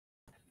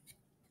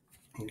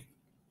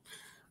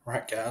All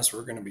right, guys,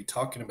 we're going to be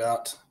talking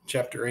about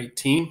chapter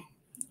 18,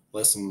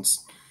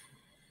 lessons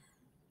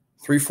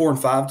 3, 4, and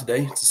 5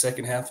 today. It's the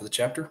second half of the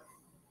chapter.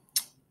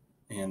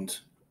 And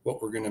what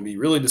we're going to be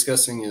really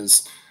discussing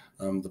is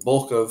the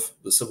bulk of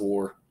the Civil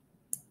War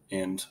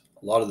and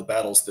a lot of the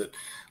battles that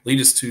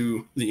lead us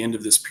to the end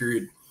of this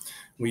period.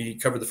 We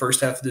covered the first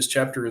half of this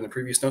chapter in the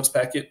previous notes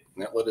packet,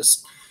 and that led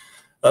us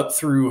up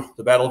through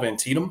the Battle of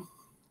Antietam.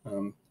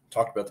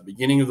 Talked about the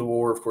beginning of the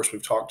war. Of course,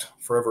 we've talked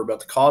forever about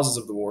the causes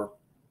of the war.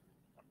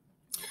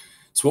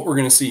 So what we're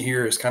going to see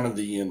here is kind of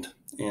the end,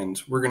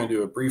 and we're going to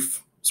do a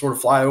brief sort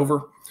of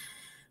flyover.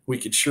 We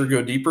could sure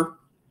go deeper.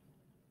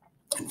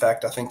 In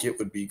fact, I think it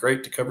would be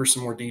great to cover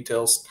some more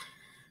details.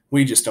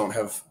 We just don't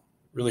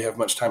really have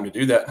much time to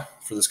do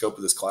that for the scope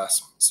of this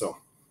class. So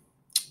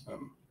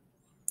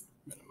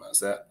minimize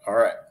that. All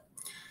right.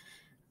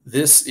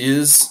 This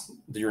is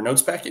your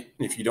notes packet.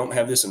 If you don't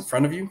have this in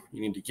front of you, you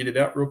need to get it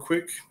out real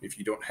quick. If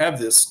you don't have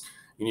this,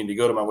 you need to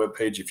go to my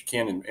webpage if you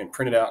can and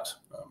print it out,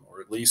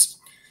 or at least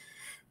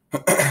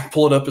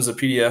pull it up as a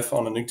PDF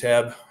on a new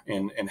tab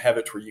and have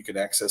it where you could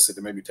access it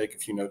and maybe take a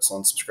few notes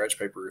on some scratch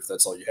paper if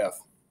that's all you have.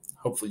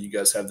 Hopefully you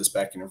guys have this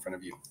back in front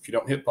of you. If you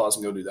don't, hit pause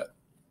and go do that.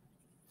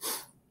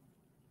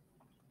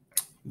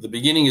 The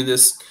beginning of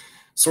this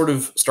sort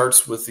of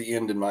starts with the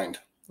end in mind.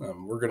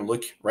 We're going to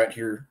look right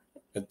here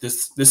at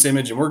this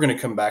image, and we're going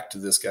to come back to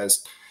this,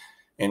 guys,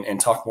 and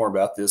talk more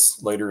about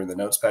this later in the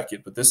notes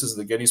packet. But this is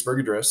the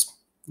Gettysburg Address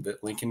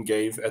that Lincoln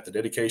gave at the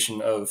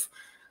dedication of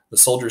the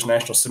Soldiers'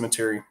 National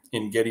Cemetery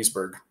in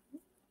Gettysburg.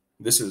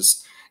 This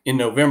is in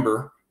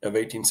November of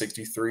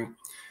 1863,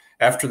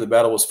 after the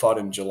battle was fought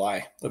in July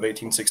of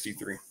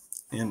 1863.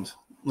 And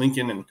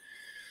Lincoln and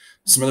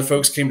some other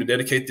folks came to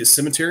dedicate this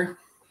cemetery.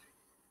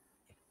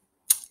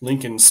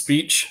 Lincoln's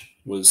speech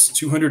was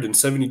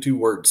 272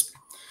 words,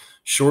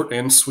 short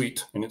and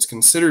sweet, and it's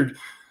considered,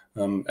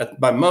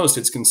 by most,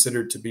 it's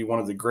considered to be one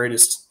of the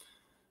greatest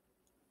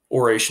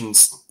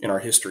orations in our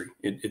history.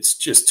 It's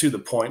just to the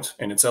point,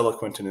 and it's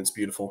eloquent, and it's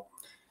beautiful.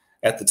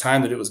 At the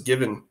time that it was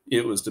given,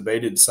 it was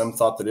debated. Some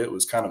thought that it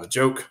was kind of a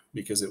joke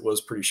because it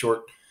was pretty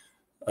short.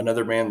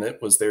 Another man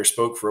that was there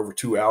spoke for over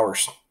 2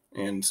 hours,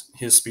 and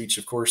his speech,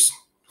 of course,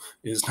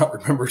 is not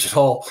remembered at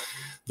all.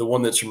 The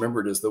one that's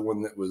remembered is the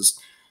one that was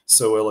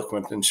so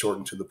eloquent and short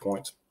and to the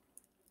point.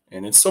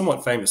 And it's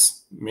somewhat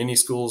famous. Many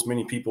schools,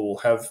 many people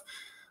will have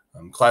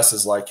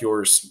classes like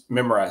yours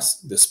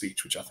memorize this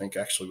speech, which I think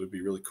actually would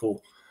be really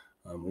cool.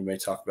 We may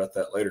talk about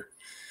that later.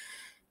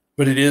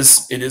 But it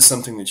is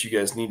something that you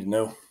guys need to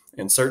know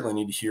and certainly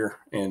need to hear,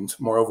 and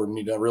moreover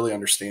need to really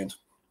understand.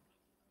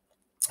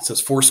 It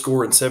says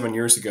 77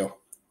 years ago.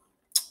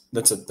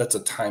 That's a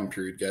time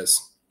period,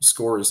 guys.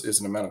 Score is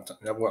an amount of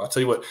time. Well, I'll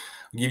tell you what,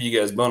 I'll give you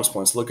guys bonus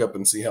points. Look up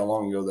and see how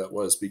long ago that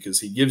was, because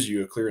he gives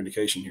you a clear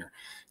indication here.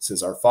 It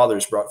says, our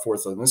fathers brought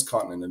forth on this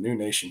continent a new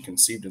nation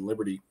conceived in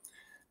liberty,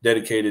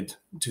 dedicated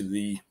to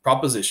the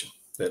proposition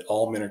that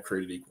all men are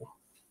created equal.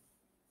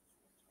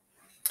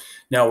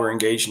 Now we're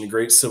engaged in a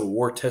great civil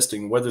war,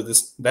 testing whether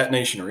that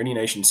nation or any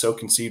nation so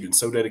conceived and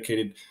so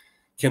dedicated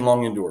can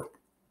long endure.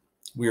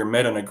 We are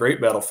met on a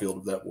great battlefield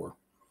of that war.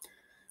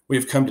 We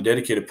have come to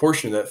dedicate a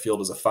portion of that field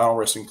as a final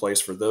resting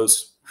place for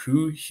those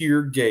who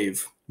here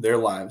gave their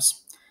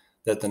lives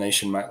that the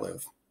nation might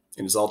live.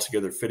 It is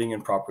altogether fitting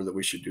and proper that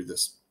we should do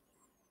this.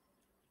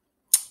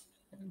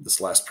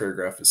 This last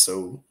paragraph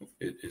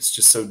it's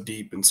just so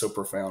deep and so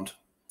profound.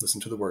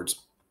 Listen to the words.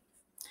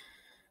 It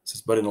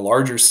says, but in a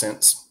larger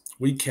sense,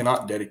 we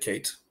cannot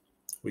dedicate,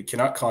 we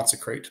cannot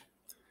consecrate,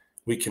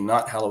 we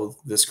cannot hallow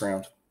this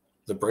ground.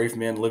 The brave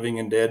men living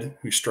and dead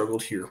who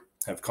struggled here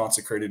have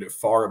consecrated it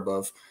far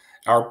above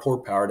our poor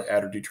power to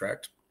add or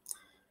detract.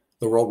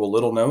 The world will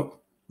little know,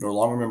 nor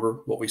long remember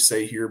what we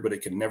say here, but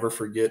it can never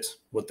forget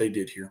what they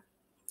did here.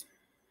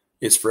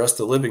 It's for us,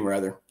 the living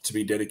rather, to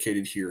be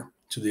dedicated here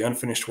to the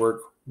unfinished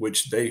work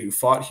which they who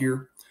fought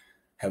here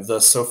have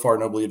thus so far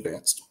nobly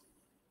advanced.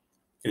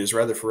 It is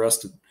rather for us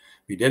to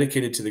be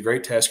dedicated to the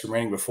great task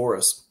remaining before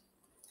us,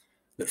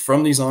 that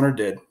from these honored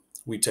dead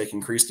we take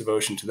increased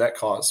devotion to that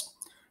cause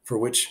for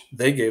which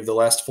they gave the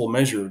last full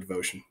measure of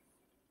devotion,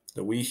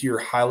 that we here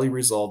highly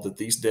resolve that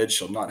these dead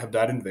shall not have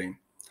died in vain,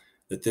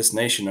 that this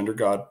nation under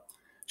God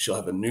shall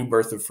have a new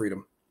birth of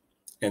freedom,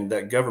 and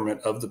that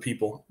government of the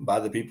people, by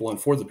the people, and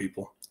for the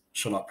people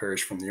shall not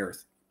perish from the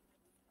earth.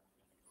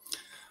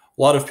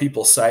 A lot of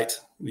people cite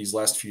these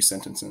last few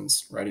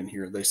sentences right in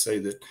here. They say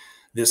that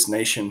this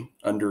nation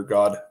under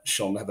God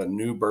shall have a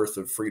new birth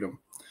of freedom.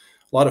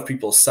 A lot of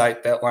people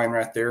cite that line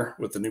right there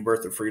with the new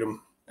birth of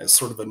freedom as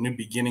sort of a new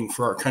beginning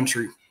for our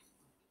country,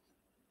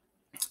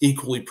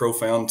 equally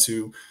profound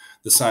to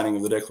the signing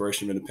of the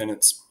Declaration of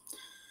Independence.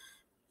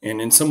 And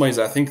in some ways,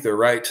 I think they're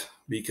right,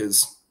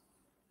 because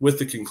with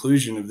the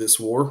conclusion of this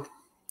war,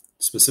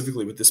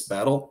 specifically with this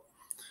battle,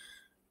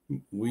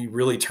 we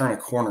really turn a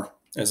corner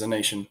as a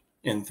nation,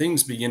 and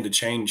things begin to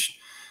change,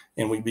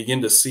 and we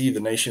begin to see the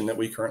nation that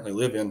we currently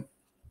live in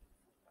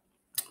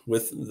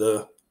with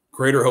the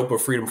greater hope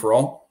of freedom for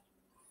all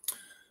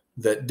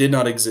that did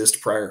not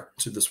exist prior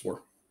to this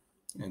war.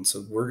 And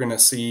so we're going to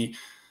see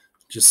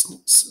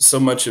Just so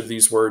much of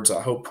these words,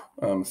 I hope,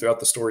 throughout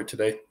the story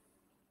today.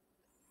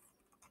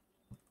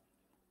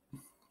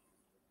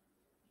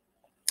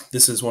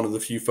 This is one of the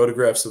few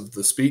photographs of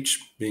the speech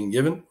being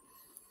given.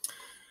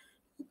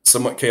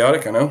 Somewhat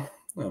chaotic, I know.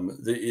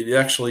 It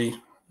actually,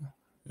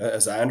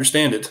 as I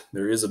understand it,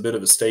 there is a bit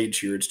of a stage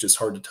here. It's just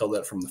hard to tell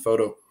that from the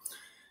photo.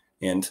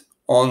 And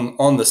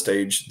on the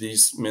stage,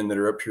 these men that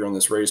are up here on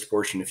this raised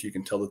portion, if you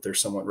can tell that they're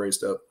somewhat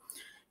raised up,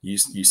 you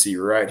see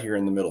right here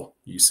in the middle,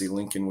 you see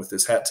Lincoln with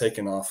his hat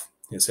taken off,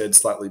 his head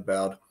slightly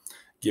bowed,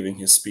 giving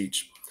his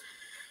speech.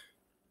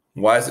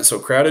 Why is it so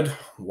crowded?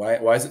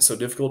 Why is it so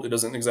difficult? It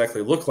doesn't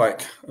exactly look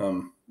like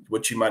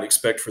what you might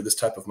expect for this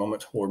type of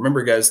moment. Well,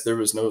 remember, guys, there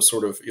was no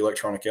sort of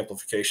electronic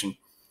amplification.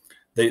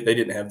 They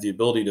didn't have the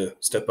ability to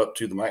step up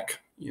to the mic,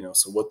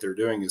 so what they're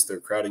doing is they're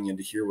crowding in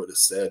to hear what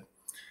is said.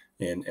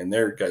 And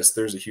there, guys,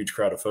 there's a huge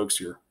crowd of folks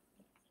here.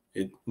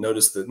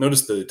 Notice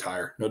the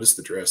attire, notice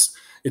the dress.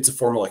 It's a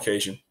formal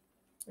occasion.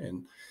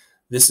 And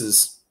this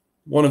is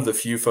one of the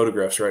few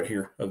photographs right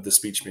here of the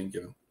speech being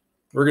given.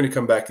 We're going to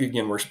come back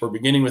again. We're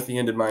beginning with the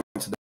end in mind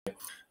today.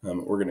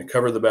 We're going to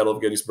cover the Battle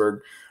of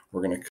Gettysburg.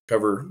 We're going to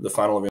cover the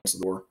final events of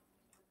the war.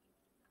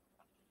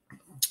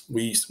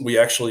 We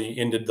actually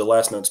ended the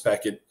last notes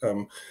packet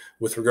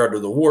with regard to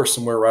the war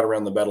somewhere right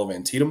around the Battle of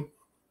Antietam.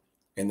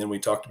 And then we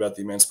talked about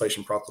the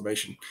Emancipation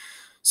Proclamation.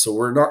 So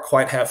we're not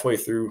quite halfway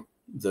through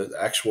the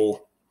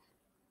actual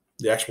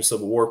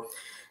Civil War.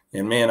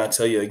 And man, I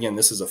tell you again,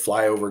 this is a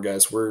flyover,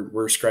 guys.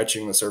 We're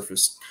scratching the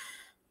surface.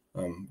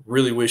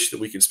 Really wish that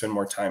we could spend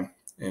more time,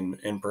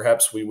 and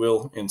perhaps we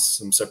will in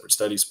some separate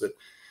studies. But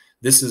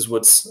this is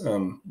what's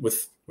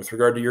with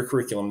regard to your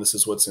curriculum. This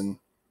is what's in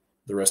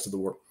the rest of the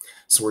war.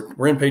 So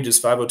we're in pages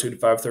 502 to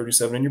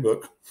 537 in your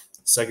book,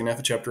 second half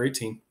of chapter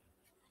 18.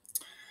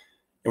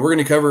 And we're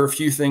going to cover a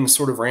few things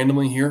sort of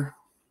randomly here,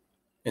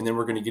 and then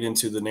we're going to get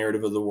into the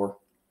narrative of the war.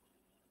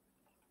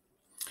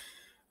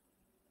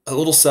 A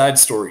little side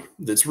story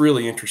that's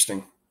really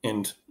interesting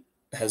and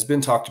has been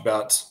talked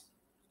about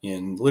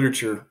in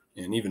literature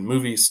and even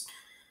movies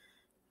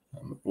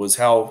was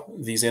how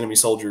these enemy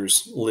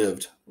soldiers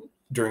lived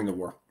during the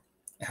war,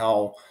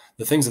 how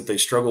the things that they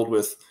struggled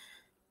with,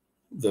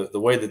 the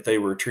way that they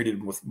were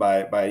treated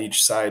by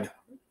each side,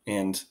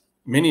 and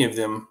many of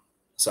them,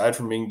 aside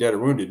from being dead or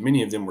wounded,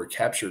 many of them were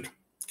captured.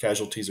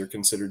 Casualties are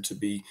considered to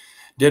be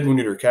dead,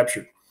 wounded, or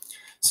captured.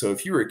 So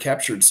if you were a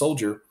captured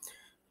soldier,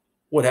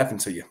 what happened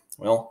to you?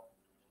 Well,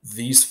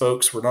 these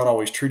folks were not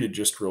always treated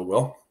just real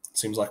well. It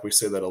seems like we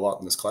say that a lot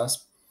in this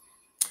class.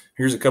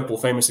 Here's a couple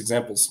of famous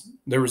examples.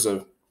 There was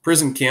a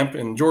prison camp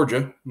in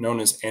Georgia known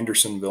as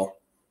Andersonville.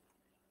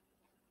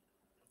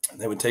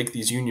 They would take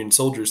these Union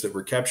soldiers that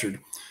were captured.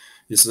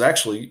 This has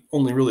actually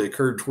only really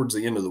occurred towards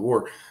the end of the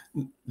war.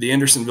 The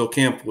Andersonville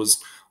camp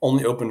was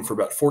only open for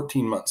about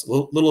 14 months, a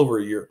little over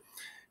a year.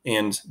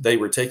 And they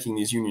were taking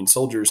these Union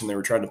soldiers and they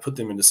were trying to put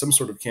them into some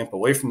sort of camp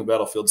away from the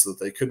battlefield so that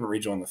they couldn't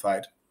rejoin the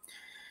fight.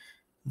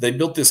 They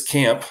built this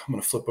camp. I'm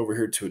going to flip over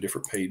here to a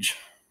different page.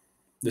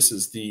 This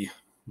is the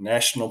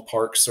National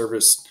Park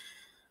Service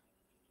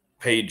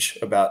page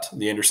about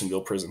the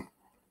Andersonville prison.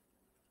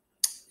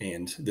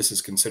 And this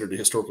is considered a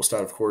historical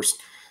site, of course,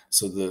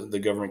 so the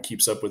government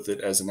keeps up with it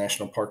as a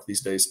national park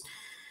these days.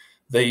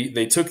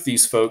 They took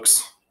these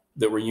folks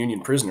that were Union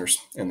prisoners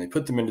and they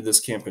put them into this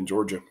camp in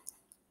Georgia.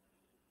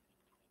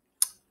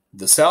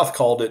 The South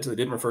called it, they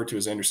didn't refer to it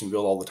as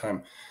Andersonville all the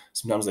time.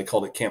 Sometimes they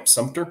called it Camp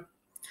Sumter.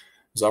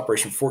 It was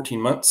operation for 14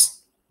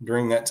 months.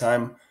 During that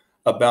time,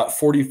 about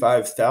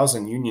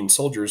 45,000 Union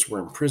soldiers were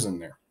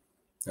imprisoned there.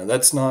 Now,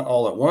 that's not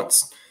all at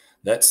once.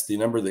 That's the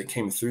number that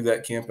came through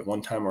that camp at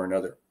one time or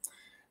another.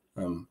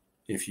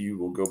 If you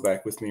will go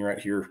back with me right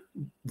here,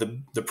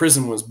 the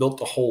prison was built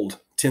to hold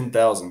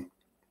 10,000.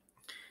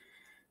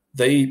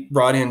 They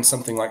brought in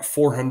something like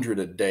 400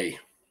 a day.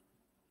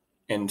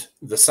 And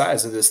the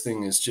size of this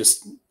thing is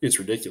just, it's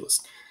ridiculous.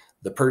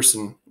 The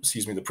prison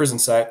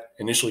site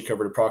initially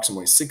covered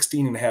approximately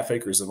 16 and a half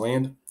acres of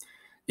land.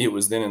 It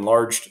was then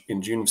enlarged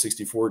in June of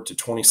 64 to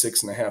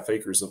 26 and a half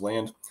acres of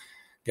land.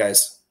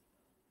 Guys,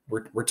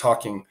 we're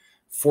talking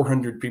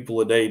 400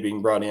 people a day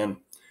being brought in.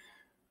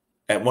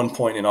 At one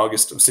point in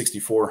August of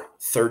 64,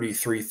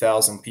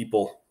 33,000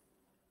 people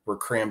were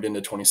crammed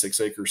into 26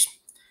 acres.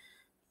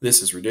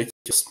 This is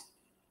ridiculous.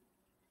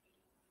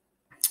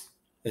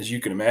 As you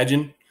can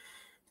imagine,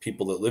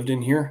 people that lived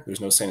in here,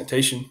 there's no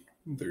sanitation,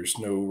 there's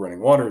no running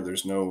water,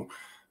 there's no,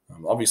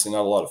 obviously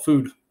not a lot of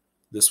food.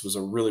 This was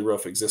a really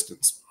rough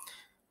existence.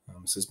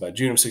 It says by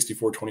June of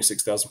 64,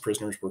 26,000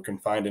 prisoners were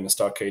confined in a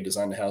stockade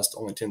designed to house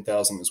only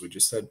 10,000, as we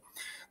just said.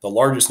 The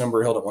largest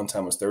number held at one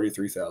time was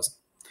 33,000.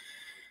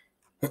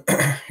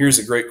 Here's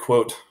a great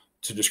quote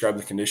to describe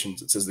the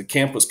conditions. It says, the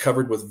camp was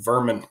covered with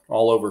vermin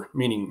all over,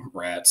 meaning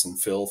rats and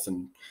filth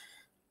and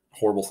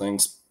horrible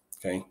things.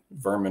 Okay,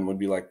 vermin would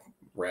be like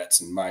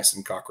rats and mice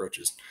and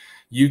cockroaches.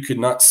 You could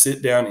not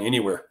sit down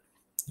anywhere.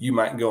 You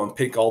might go and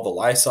pick all the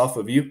lice off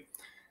of you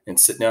and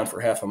sit down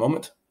for half a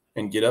moment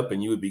and get up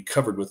and you would be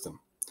covered with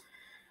them.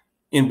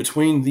 In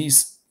between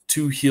these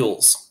two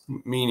hills,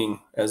 meaning,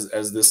 as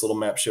this little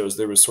map shows,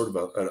 there was sort of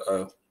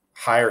a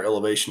higher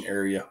elevation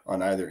area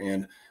on either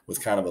end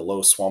with kind of a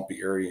low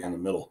swampy area in the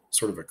middle,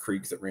 sort of a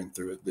creek that ran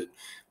through it that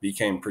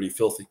became pretty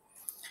filthy. It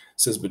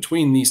says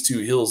between these two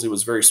hills, it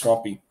was very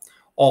swampy,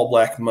 all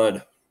black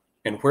mud,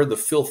 and where the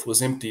filth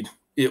was emptied,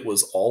 it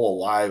was all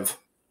alive.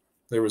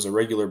 There was a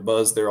regular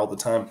buzz there all the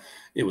time.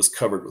 It was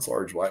covered with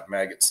large white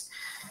maggots.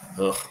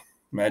 Ugh,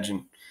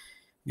 imagine.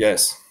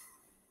 Yes,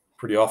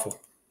 pretty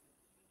awful.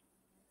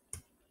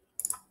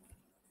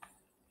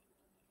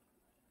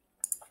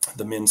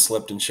 The men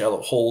slept in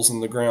shallow holes in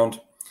the ground.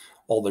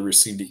 All they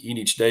received to eat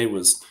each day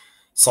was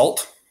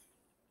salt,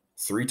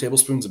 3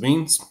 tablespoons of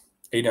beans,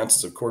 8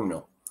 ounces of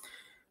cornmeal.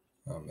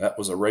 That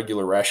was a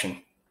regular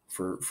ration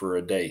for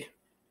a day.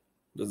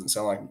 Doesn't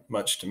sound like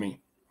much to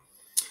me.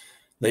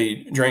 They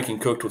drank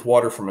and cooked with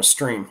water from a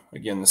stream.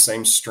 Again, the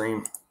same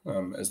stream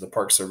as the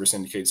Park Service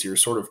indicates here,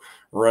 sort of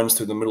runs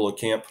through the middle of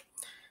camp.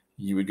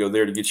 You would go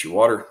there to get your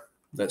water.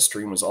 That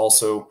stream was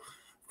also,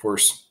 of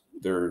course,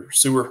 their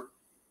sewer.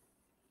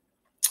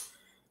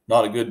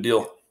 Not a good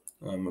deal.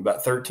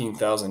 About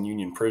 13,000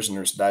 Union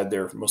prisoners died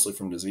there, mostly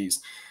from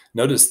disease.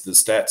 Notice the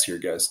stats here,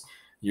 guys.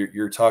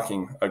 You're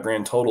talking a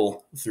grand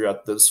total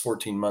throughout those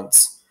 14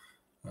 months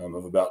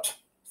of about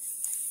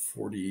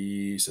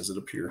 40, says it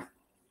up here,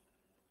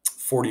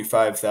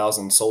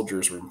 45,000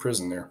 soldiers were in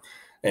prison there,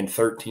 and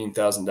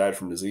 13,000 died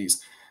from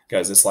disease.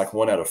 Guys, it's like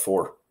 1 out of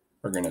 4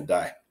 are going to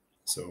die.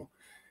 So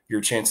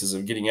your chances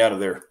of getting out of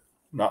there,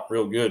 not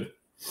real good.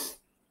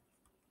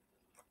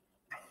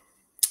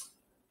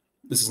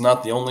 This is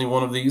not the only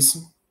one of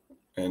these,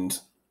 and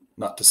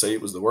not to say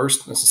it was the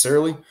worst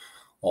necessarily,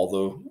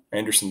 although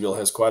Andersonville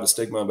has quite a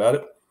stigma about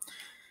it.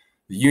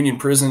 The Union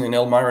prison in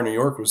Elmira, New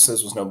York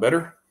says was no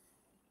better.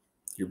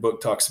 Your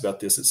book talks about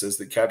this. It says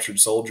that captured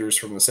soldiers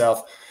from the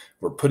South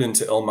were put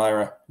into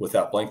Elmira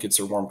without blankets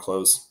or warm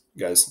clothes.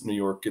 Guys, New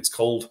York gets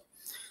cold,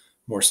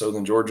 more so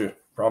than Georgia,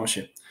 I promise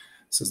you. It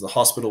says the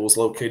hospital was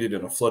located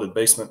in a flooded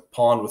basement.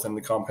 Pond within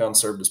the compound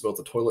served as both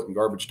a toilet and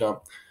garbage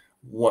dump.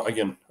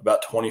 Again,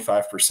 about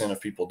 25%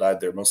 of people died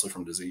there, mostly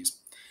from disease.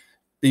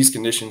 These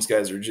conditions,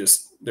 guys,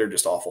 they're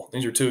just awful.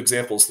 These are 2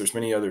 examples. There's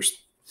many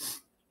others.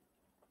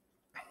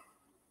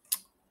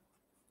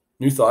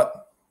 New thought.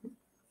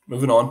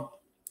 Moving on.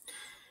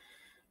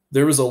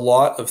 There was a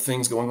lot of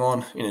things going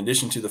on in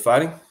addition to the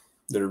fighting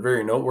that are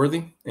very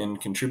noteworthy and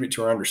contribute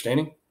to our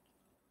understanding.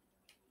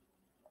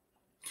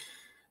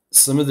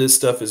 Some of this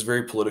stuff is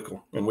very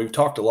political, and we've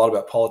talked a lot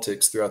about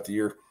politics throughout the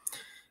year.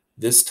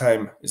 This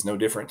time is no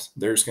different.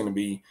 There's going to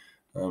be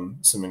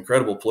some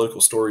incredible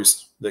political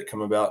stories that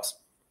come about.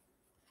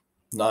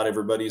 Not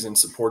everybody's in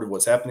support of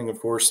what's happening, of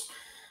course.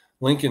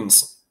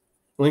 Lincoln's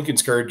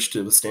courage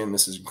to withstand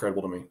this is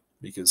incredible to me,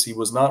 because he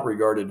was not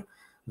regarded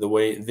the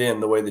way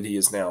that he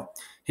is now.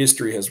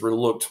 History has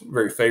looked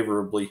very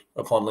favorably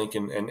upon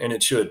Lincoln, and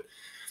it should.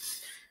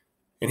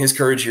 And his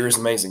courage here is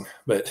amazing.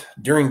 But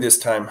during this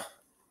time,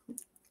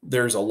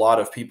 there's a lot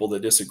of people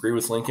that disagree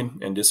with Lincoln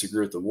and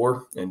disagree with the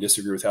war and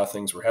disagree with how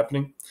things were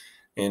happening.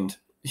 And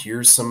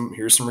here's some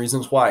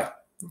reasons why.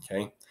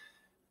 Okay.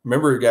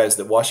 Remember, guys,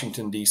 that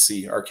Washington,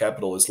 D.C., our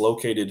capital, is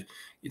located,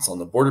 it's on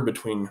the border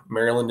between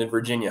Maryland and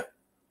Virginia,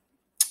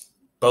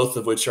 both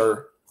of which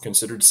are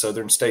considered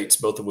southern states,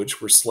 both of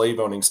which were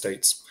slave-owning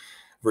states.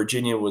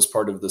 Virginia was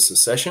part of the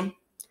secession.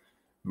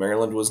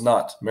 Maryland was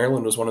not.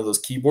 Maryland was one of those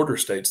key border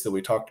states that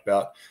we talked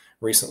about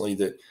recently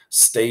that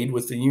stayed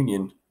with the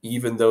Union,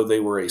 even though they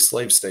were a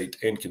slave state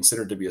and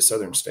considered to be a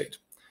southern state.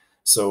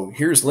 So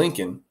here's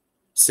Lincoln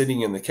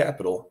sitting in the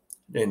capital,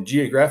 and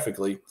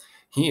geographically,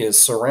 he is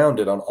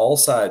surrounded on all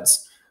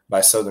sides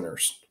by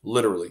Southerners,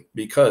 literally,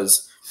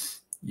 because,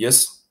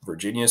 yes,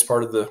 Virginia is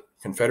part of the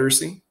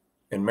Confederacy,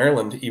 and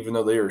Maryland, even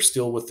though they are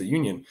still with the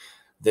Union,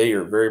 they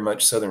are very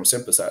much Southern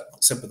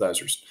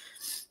sympathizers.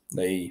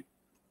 They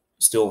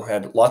still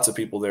had lots of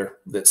people there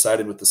that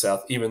sided with the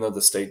South, even though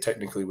the state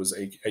technically was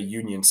a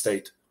Union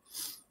state.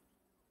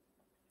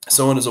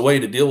 So, as a way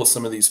to deal with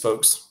some of these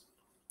folks,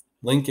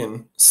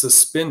 Lincoln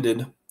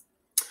suspended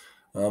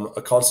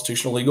a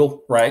constitutional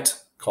legal right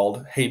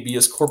called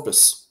habeas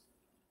corpus.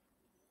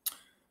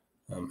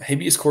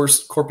 Habeas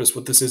corpus,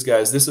 what this is,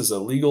 guys, this is a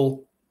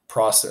legal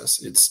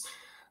process. It's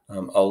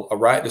a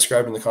right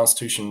described in the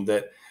Constitution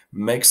that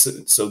makes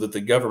it so that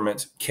the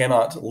government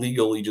cannot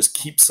legally just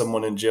keep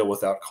someone in jail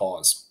without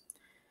cause.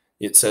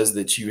 It says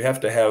that you have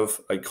to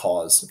have a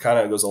cause. It kind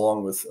of goes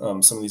along with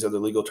some of these other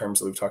legal terms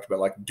that we've talked about,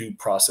 like due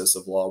process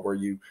of law, where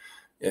you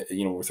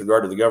know, with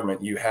regard to the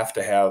government, you have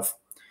to have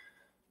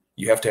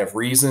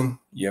reason,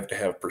 you have to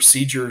have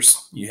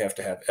procedures, you have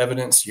to have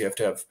evidence, you have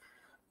to have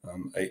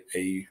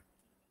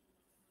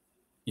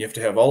you have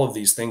to have all of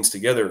these things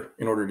together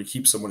in order to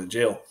keep someone in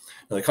jail.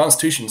 Now, the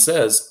Constitution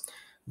says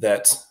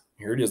that,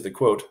 here it is, the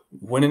quote,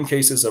 when in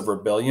cases of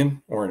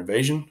rebellion or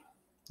invasion,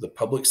 the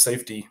public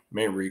safety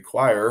may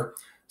require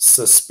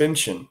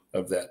suspension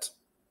of that.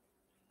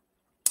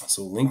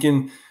 So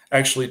Lincoln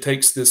actually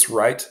takes this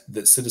right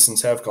that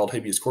citizens have called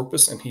habeas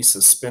corpus, and he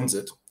suspends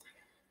it.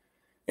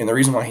 And the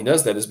reason why he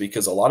does that is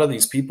because a lot of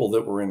these people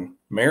that were in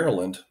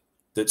Maryland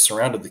that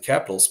surrounded the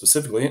Capitol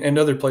specifically, and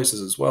other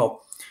places as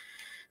well,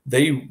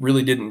 they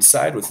really didn't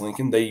side with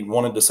Lincoln. They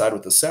wanted to side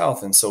with the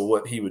South. And so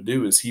what he would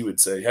do is he would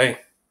say, hey,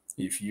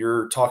 if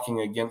you're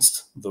talking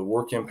against the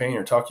war campaign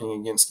or talking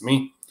against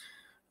me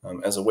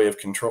as a way of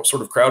control,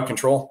 sort of crowd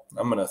control,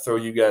 I'm going to throw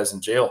you guys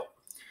in jail.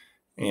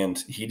 And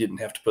he didn't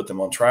have to put them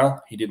on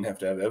trial. He didn't have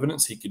to have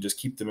evidence. He could just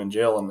keep them in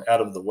jail and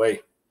out of the way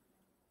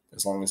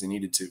as long as he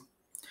needed to.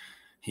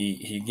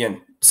 He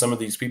again, some of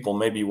these people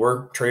maybe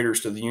were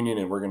traitors to the Union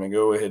and were going to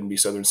go ahead and be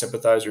Southern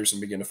sympathizers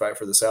and begin to fight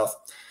for the South.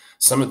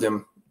 Some of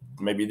them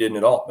maybe didn't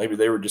at all. Maybe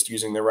they were just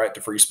using their right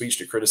to free speech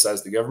to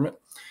criticize the government.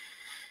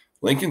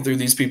 Lincoln threw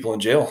these people in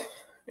jail,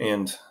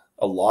 and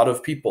a lot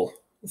of people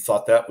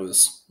thought that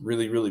was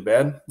really, really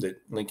bad,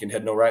 that Lincoln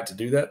had no right to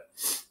do that.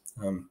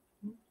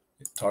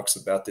 It talks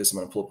about this. I'm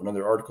going to pull up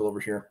another article over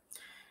here.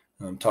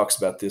 Talks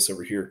about this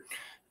over here.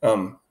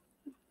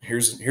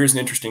 Here's an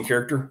interesting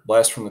character,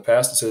 blast from the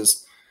past. It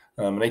says,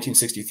 in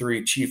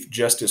 1863, Chief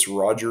Justice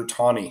Roger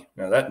Taney.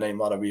 Now, that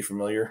name ought to be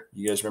familiar.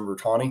 You guys remember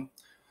Taney?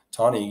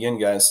 Taney, again,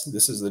 guys,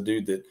 this is the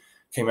dude that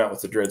came out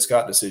with the Dred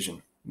Scott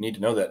decision. You need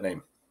to know that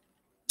name.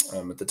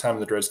 At the time of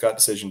the Dred Scott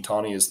decision,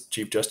 Taney is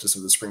Chief Justice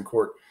of the Supreme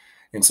Court.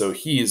 And so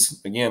he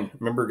is, again,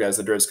 remember, guys,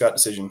 the Dred Scott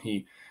decision,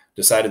 he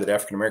decided that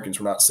African Americans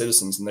were not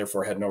citizens and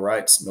therefore had no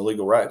rights, no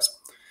legal rights.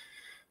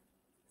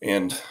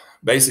 And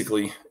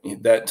basically,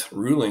 that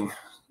ruling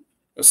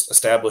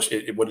established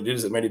what it did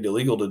is it made it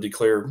illegal to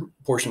declare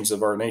portions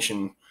of our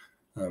nation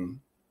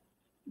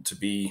to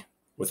be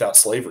without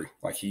slavery.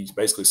 Like he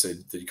basically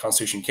said, the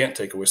Constitution can't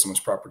take away someone's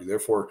property.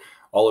 Therefore,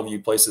 all of you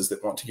places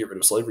that want to get rid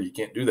of slavery, you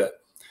can't do that.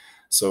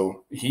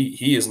 So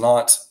he is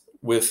not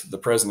with the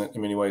president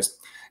in many ways.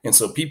 And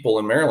so people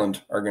in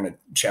Maryland are going to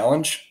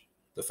challenge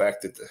the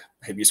fact that the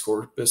habeas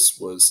corpus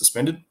was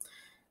suspended,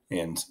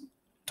 and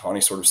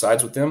Taney sort of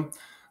sides with them.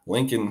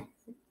 Lincoln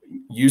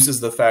uses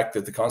the fact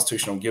that the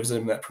Constitution gives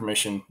him that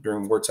permission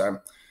during wartime,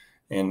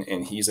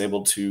 and he's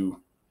able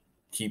to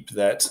keep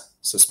that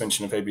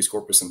suspension of habeas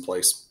corpus in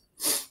place.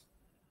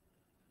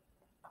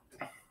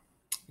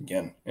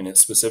 Again, and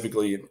it's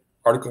specifically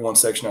Article 1,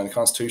 Section 9 of the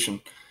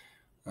Constitution,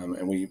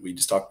 and we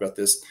just talked about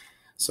this.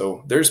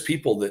 So there's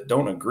people that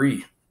don't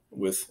agree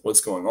with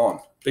what's going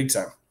on, big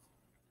time.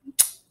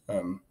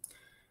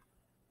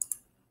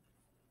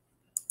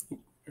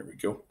 Here we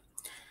go.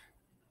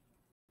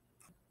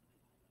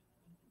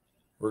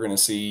 We're going to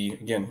see,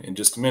 again, in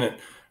just a minute,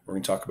 we're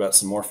going to talk about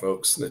some more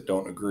folks that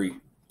don't agree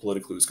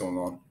politically what's going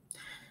on.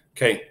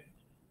 Okay,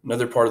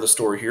 another part of the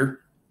story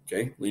here,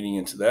 okay, leading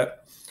into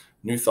that.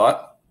 New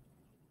thought.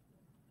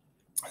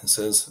 It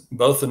says,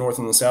 both the North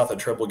and the South had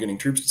trouble getting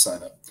troops to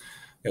sign up.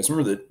 Guys,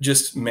 remember that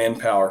just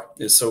manpower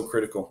is so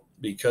critical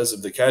because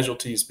of the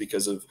casualties,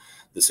 because of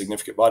the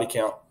significant body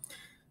count.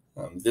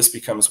 This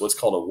becomes what's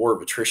called a war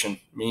of attrition,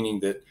 meaning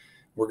that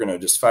we're going to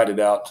just fight it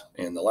out,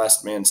 and the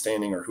last man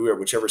standing, or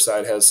whichever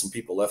side has some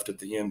people left at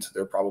the end,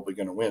 they're probably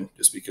going to win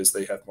just because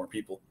they have more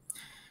people,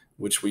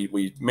 which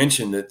we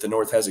mentioned that the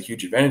North has a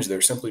huge advantage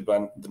there simply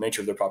by the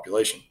nature of their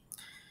population.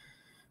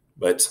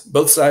 But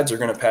both sides are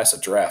going to pass a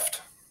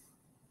draft.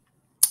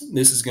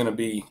 This is going to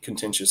be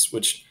contentious,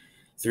 which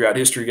throughout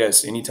history,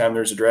 guys, anytime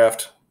there's a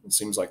draft, it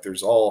seems like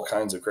there's all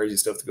kinds of crazy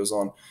stuff that goes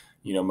on.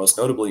 You know, most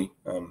notably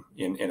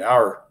in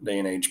our day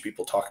and age,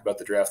 people talk about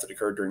the draft that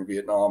occurred during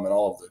Vietnam and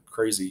all of the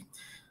crazy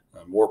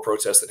war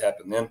protests that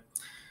happened then.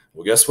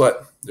 Well, guess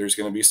what? There's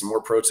going to be some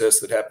more protests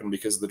that happened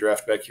because of the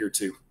draft back here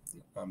too.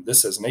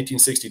 This says in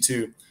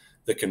 1862,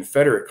 the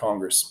Confederate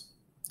Congress,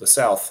 the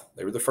South,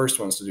 they were the first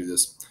ones to do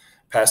this,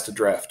 passed a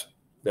draft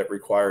that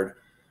required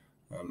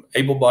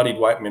able-bodied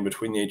white men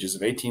between the ages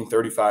of 18 and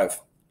 35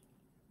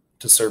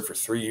 to serve for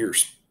 3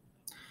 years.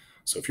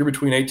 So if you're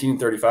between 18 and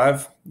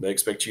 35, they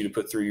expect you to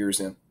put 3 years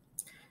in.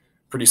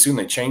 Pretty soon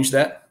they changed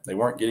that. They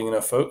weren't getting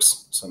enough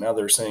folks. So now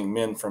they're saying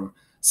men from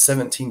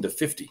 17 to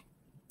 50.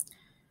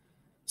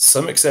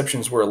 Some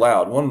exceptions were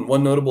allowed.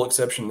 One notable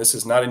exception, this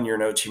is not in your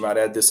notes, you might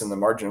add this in the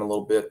margin a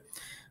little bit,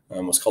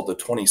 was called the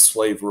 20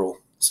 slave rule.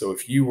 So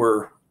if you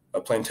were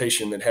a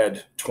plantation that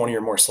had 20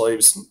 or more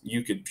slaves,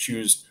 you could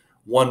choose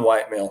one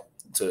white male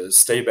to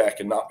stay back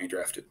and not be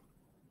drafted.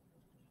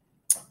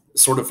 It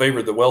sort of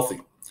favored the wealthy.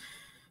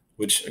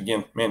 Which,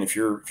 again, man, if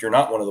you're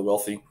not one of the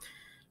wealthy,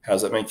 how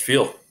does that make you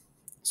feel?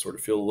 Sort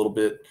of feel a little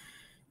bit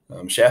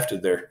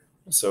shafted there.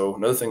 So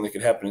another thing that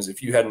could happen is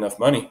if you had enough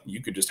money,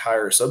 you could just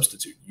hire a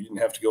substitute. You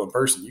didn't have to go in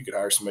person. You could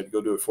hire somebody to go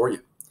do it for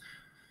you.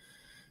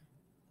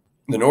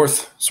 The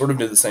North sort of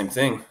did the same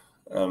thing.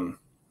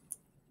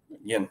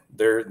 Again,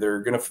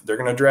 they're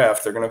gonna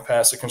draft. They're gonna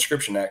pass a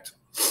conscription act.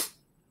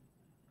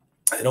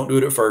 They don't do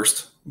it at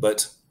first,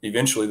 but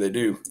eventually they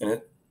do,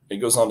 and it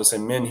goes on to say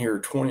men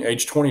here,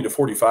 age 20 to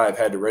 45,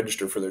 had to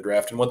register for their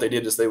draft. And what they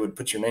did is they would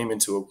put your name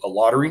into a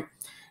lottery,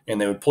 and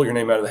they would pull your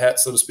name out of the hat,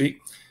 so to speak.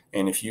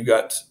 And if you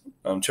got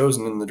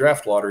chosen in the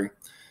draft lottery,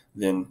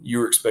 then you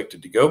were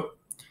expected to go.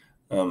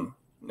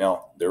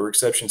 Now, there were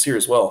exceptions here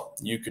as well.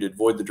 You could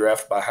avoid the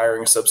draft by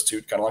hiring a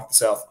substitute, kind of like the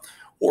South,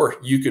 or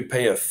you could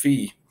pay a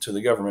fee to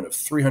the government of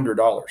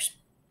 $300.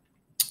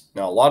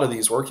 Now, a lot of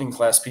these working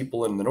class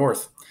people in the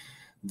North,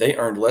 They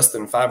earned less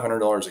than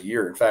 $500 a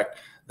year. In fact,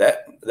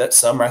 that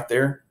sum right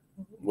there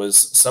was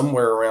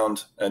somewhere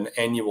around an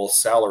annual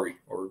salary,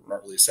 or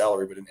not really a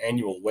salary, but an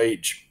annual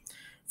wage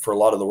for a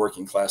lot of the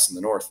working class in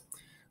the North.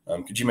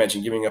 Could you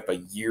imagine giving up a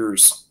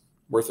year's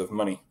worth of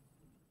money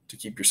to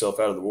keep yourself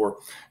out of the war?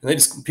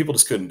 And people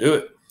just couldn't do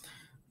it.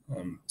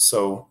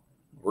 So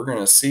we're going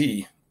to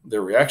see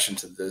their reaction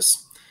to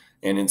this.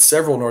 And in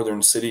several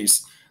northern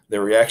cities,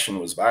 their reaction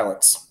was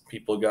violence.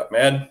 People got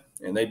mad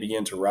and they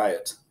began to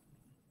riot.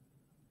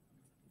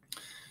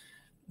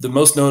 The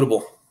most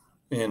notable,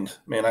 and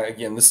man,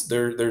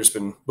 there's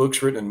been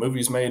books written and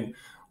movies made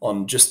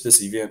on just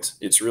this event.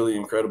 It's really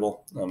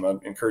incredible. I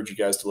encourage you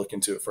guys to look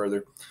into it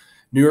further.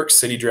 New York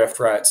City draft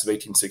riots of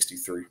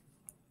 1863.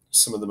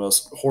 Some of the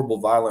most horrible,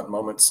 violent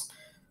moments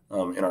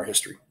in our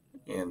history.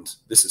 And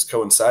this is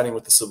coinciding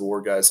with the Civil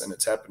War, guys, and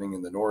it's happening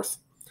in the North.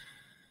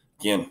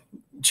 Again,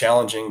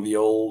 challenging the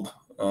old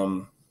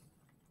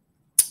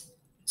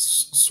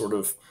sort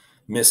of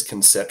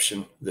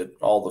misconception that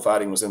all the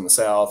fighting was in the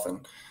South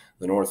and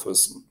the North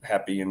was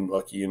happy and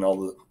lucky and all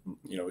the,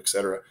 et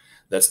cetera.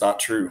 That's not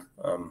true.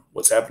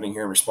 What's happening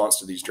here in response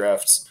to these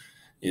drafts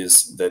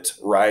is that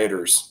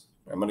rioters,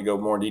 I'm going to go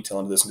more in detail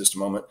into this in just a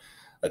moment,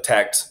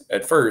 attacked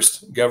at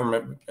first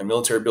government and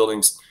military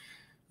buildings.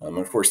 And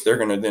of course, they're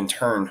going to then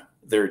turn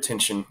their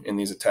attention in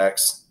these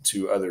attacks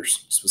to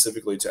others,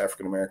 specifically to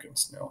African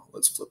Americans. Now,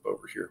 let's flip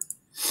over here.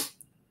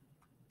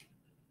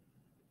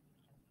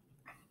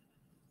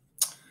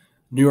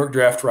 New York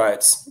draft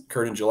riots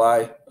occurred in July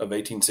of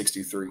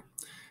 1863.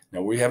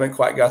 Now, we haven't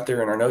quite got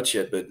there in our notes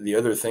yet, but the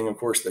other thing, of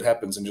course, that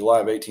happens in July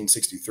of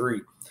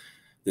 1863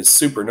 that's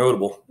super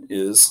notable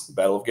is the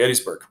Battle of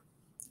Gettysburg.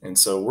 And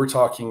so we're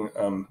talking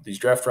these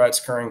draft riots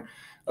occurring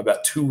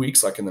about 2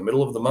 weeks, like in the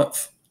middle of the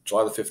month.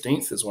 July the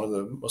 15th is one of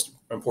the most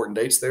important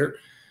dates there.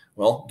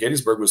 Well,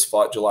 Gettysburg was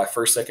fought July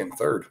 1st, 2nd,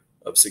 3rd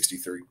of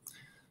 63.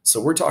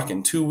 So we're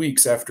talking 2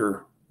 weeks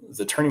after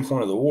the turning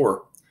point of the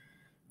war.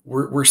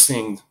 We're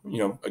seeing,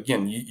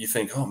 again, you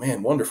think, oh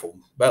man, wonderful,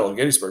 Battle of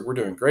Gettysburg, we're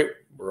doing great.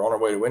 We're on our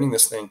way to winning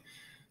this thing.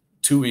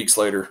 2 weeks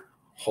later,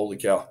 holy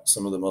cow,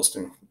 some of the most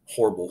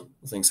horrible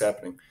things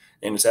happening,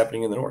 and it's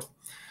happening in the North.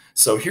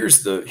 So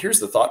here's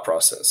the thought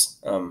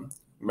process.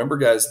 Remember,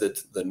 guys,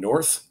 that the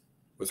North,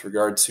 with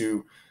regard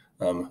to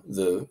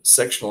the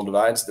sectional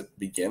divides that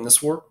began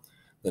this war,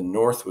 the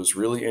North was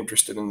really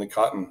interested in the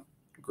cotton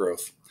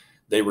growth.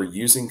 They were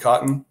using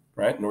cotton,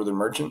 right, northern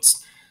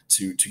merchants,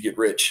 to get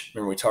rich.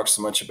 Remember, we talked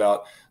so much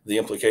about the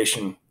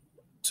implication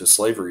to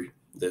slavery,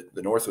 that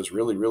the North was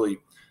really, really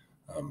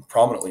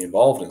prominently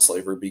involved in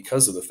slavery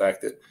because of the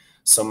fact that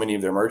so many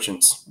of their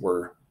merchants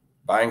were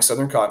buying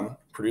Southern cotton,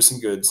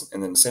 producing goods,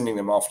 and then sending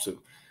them off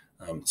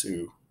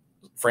to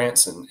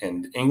France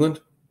and England,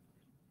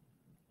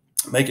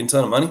 making a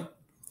ton of money.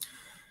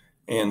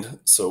 And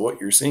so what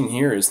you're seeing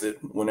here is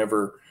that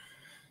whenever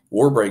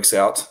war breaks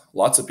out,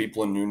 lots of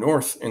people in the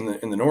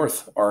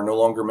North are no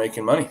longer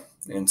making money.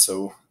 And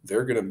so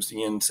they're going to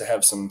begin to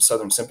have some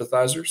Southern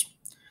sympathizers.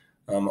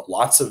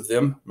 Lots of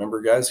them,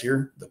 remember, guys,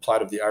 here, the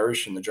plight of the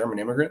Irish and the German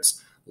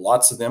immigrants,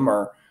 lots of them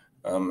are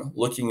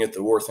looking at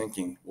the war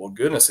thinking, well,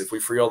 goodness, if we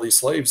free all these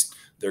slaves,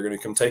 they're going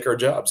to come take our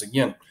jobs.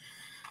 Again,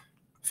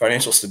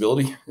 financial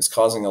stability is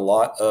causing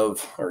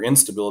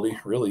instability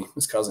really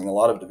is causing a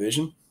lot of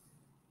division.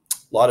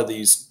 A lot of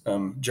these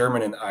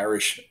German and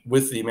Irish,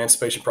 with the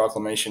Emancipation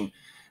Proclamation,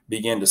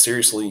 began to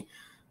seriously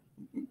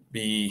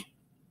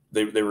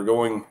they were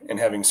going and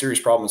having serious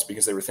problems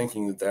because they were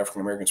thinking that the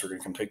African Americans were going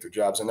to come take their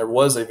jobs. And there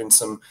was even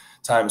some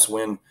times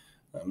when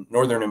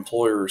Northern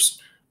employers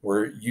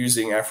were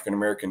using African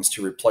Americans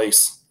to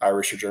replace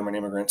Irish or German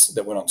immigrants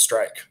that went on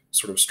strike,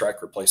 sort of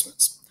strike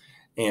replacements.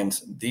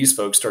 And these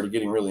folks started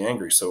getting really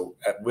angry. So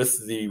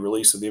with the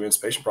release of the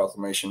Emancipation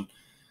Proclamation,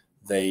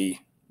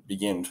 they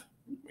began,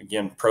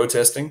 again,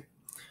 protesting.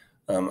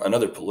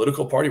 Another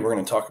political party we're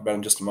going to talk about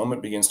in just a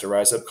moment begins to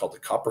rise up, called the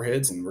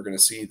Copperheads, and we're going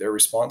to see their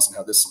response and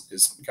how this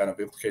is kind of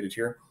implicated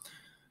here.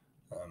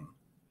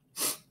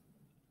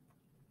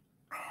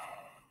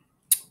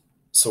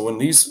 So when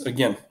these,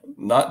 again,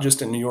 not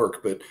just in New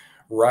York, but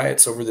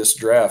riots over this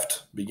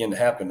draft begin to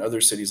happen, other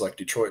cities like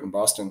Detroit and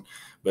Boston,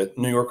 but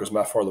New York was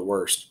by far the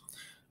worst.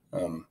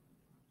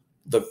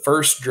 The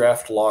first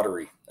draft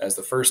lottery, as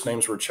the first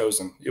names were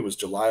chosen, it was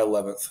July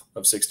 11th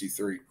of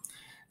 63.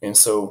 And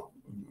so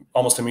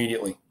almost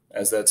immediately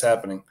as that's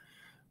happening,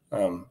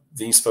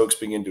 these folks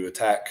begin to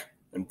attack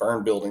and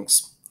burn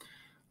buildings.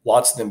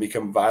 Lots of them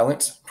become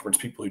violent towards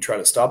people who try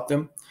to stop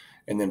them.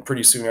 And then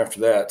pretty soon after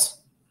that,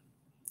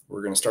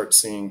 we're going to start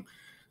seeing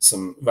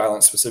some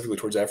violence specifically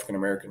towards African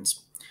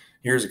Americans.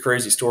 Here's a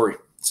crazy story.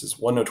 This is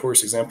one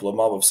notorious example. A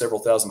mob of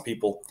several thousand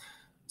people,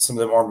 some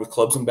of them armed with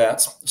clubs and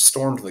bats,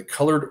 stormed the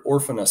Colored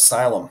Orphan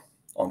Asylum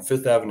on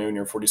 5th Avenue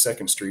near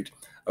 42nd Street,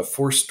 a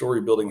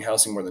 4-story building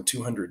housing more than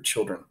 200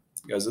 children.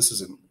 Guys, this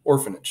is an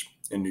orphanage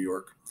in New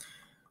York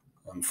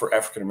for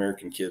African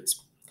American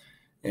kids.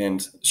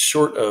 And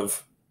short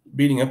of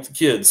beating up the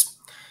kids,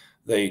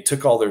 they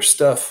took all their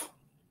stuff,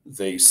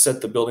 they set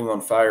the building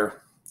on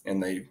fire,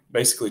 and they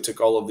basically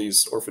took all of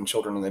these orphan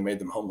children and they made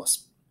them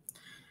homeless.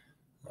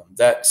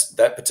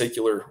 That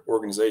particular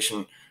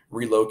organization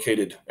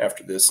relocated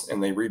after this,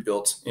 and they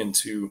rebuilt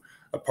into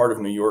a part of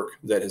New York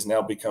that has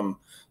now become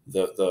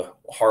the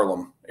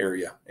Harlem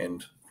area.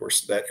 And of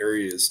course, that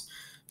area is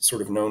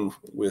sort of known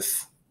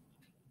with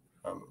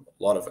a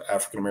lot of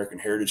African American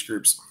heritage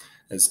groups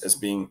as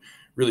being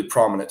really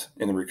prominent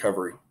in the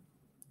recovery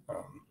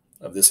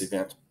of this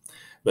event.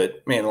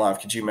 But man alive,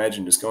 could you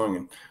imagine just going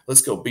and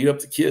let's go beat up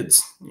the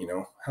kids?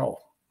 How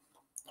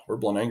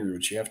horrible and angry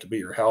would you have to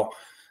be, or how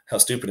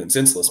stupid and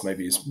senseless,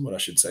 maybe is what I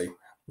should say,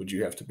 would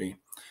you have to be?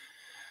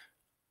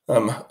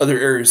 Other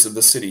areas of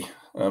the city,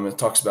 it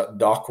talks about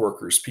dock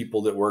workers,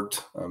 people that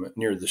worked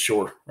near the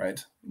shore,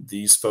 right?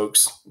 These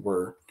folks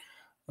were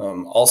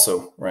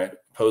also, right,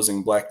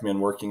 opposing black men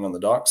working on the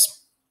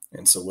docks.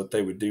 And so what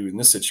they would do in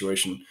this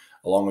situation,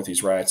 along with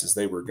these riots, is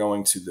they were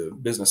going to the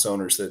business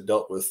owners that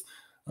dealt with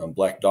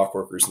black dock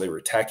workers. They were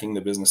attacking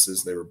the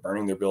businesses. They were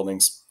burning their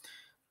buildings.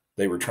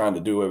 They were trying to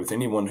do away with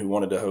anyone who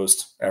wanted to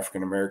host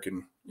African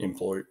American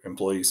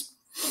employees.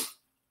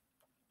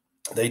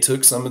 They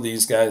took some of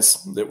these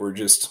guys that were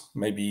just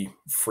maybe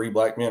free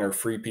black men or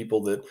free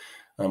people that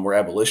were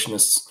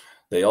abolitionists.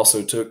 They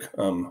also took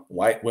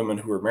white women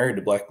who were married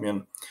to black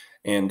men,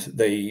 and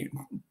they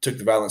took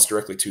the violence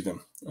directly to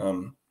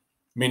them.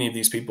 Many of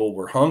these people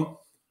were hung.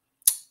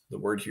 The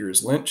word here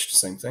is lynched,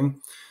 same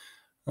thing.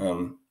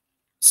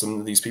 Some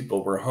of these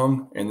people were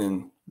hung, and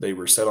then they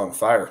were set on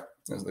fire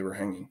as they were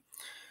hanging.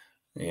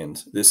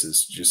 And this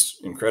is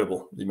just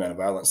incredible, the amount of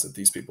violence that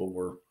these people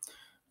were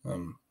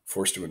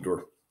forced to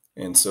endure.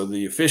 And so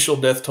the official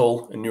death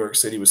toll in New York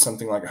City was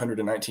something like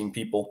 119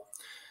 people.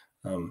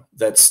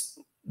 That's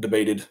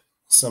debated.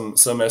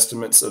 Some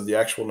estimates of the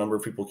actual number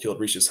of people killed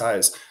reach as high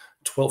as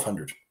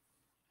 1,200.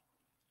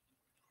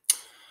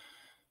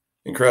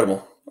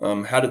 Incredible.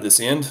 How did this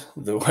end?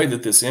 The way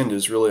that this ended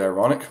is really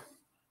ironic.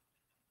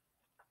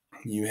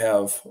 You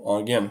have,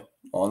 again,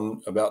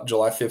 on about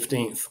July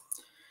 15th,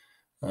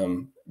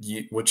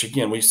 which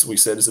again, we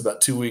said is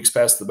about 2 weeks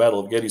past the Battle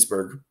of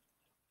Gettysburg,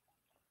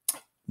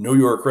 New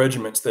York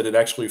regiments that had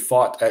actually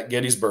fought at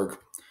Gettysburg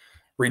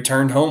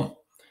returned home.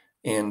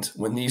 And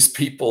when these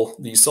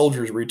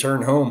soldiers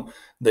return home,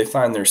 they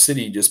find their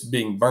city just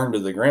being burned to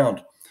the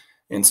ground.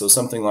 And so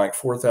something like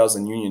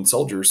 4,000 Union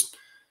soldiers,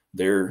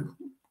 they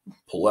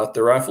pull out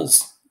their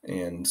rifles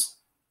and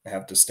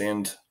have to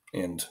stand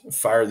and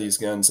fire these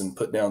guns and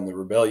put down the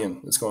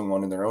rebellion that's going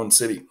on in their own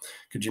city.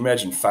 Could you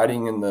imagine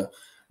fighting in the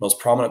most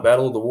prominent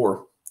battle of the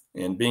war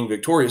and being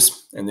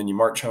victorious, and then you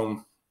march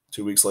home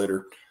 2 weeks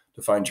later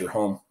to find your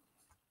home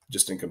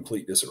just in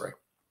complete disarray?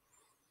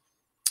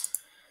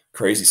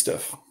 Crazy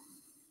stuff.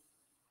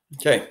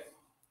 Okay,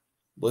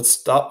 let's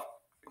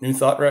stop. New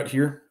thought right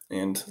here,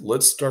 and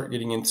let's start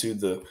getting into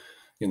the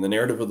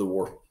narrative of the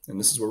war. And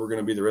this is where we're going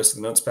to be the rest of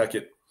the notes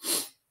packet.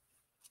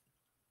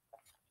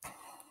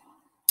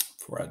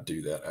 Before I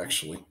do that,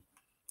 actually,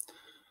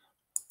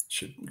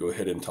 should go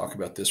ahead and talk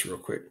about this real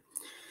quick.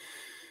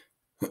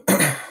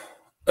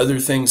 Other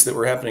things that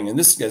were happening, and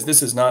this, guys,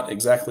 this is not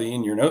exactly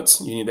in your notes.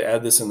 You need to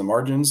add this in the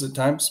margins at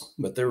times.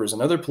 But there was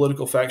another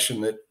political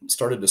faction that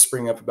started to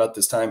spring up about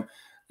this time,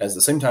 as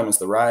the same time as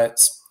the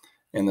riots,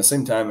 and the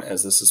same time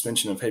as the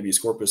suspension of habeas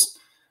corpus.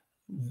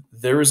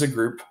 There is a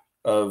group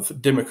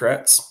of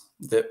Democrats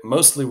that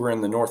mostly were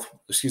in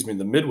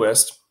the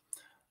Midwest,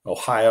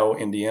 Ohio,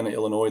 Indiana,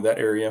 Illinois, that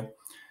area.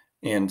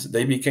 And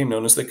they became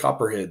known as the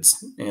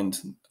Copperheads. And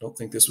I don't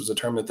think this was a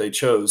term that they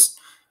chose.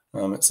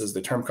 It says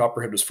the term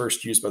Copperhead was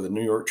first used by the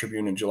New York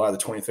Tribune in July the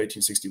 20th,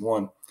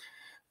 1861.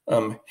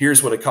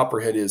 Here's what a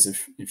Copperhead is.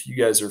 If you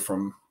guys are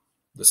from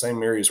the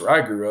same areas where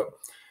I grew up,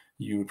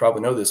 you would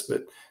probably know this,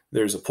 but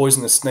there's a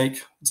poisonous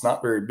snake. It's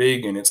not very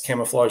big, and it's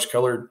camouflage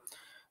colored,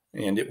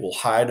 and it will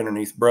hide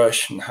underneath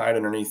brush and hide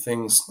underneath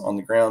things on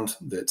the ground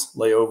that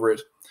lay over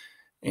it.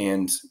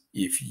 And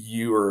if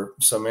you or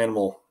some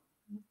animal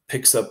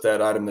picks up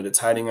that item that it's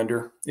hiding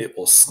under, it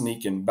will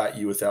sneak and bite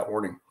you without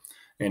warning.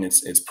 And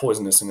it's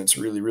poisonous, and it's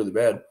really, really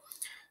bad.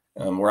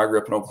 Where I grew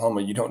up in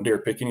Oklahoma, you don't dare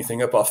pick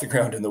anything up off the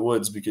ground in the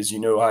woods, because you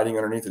know hiding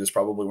underneath it is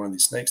probably one of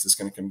these snakes that's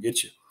going to come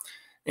get you.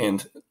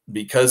 And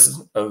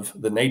because of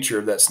the nature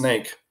of that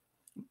snake,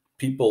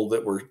 people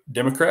that were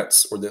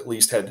Democrats, or that at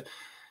least had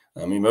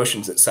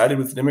emotions that sided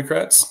with the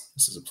Democrats —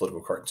 this is a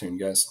political cartoon,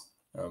 guys,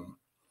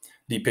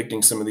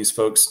 depicting some of these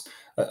folks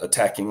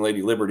attacking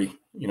Lady Liberty.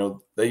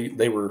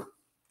 They were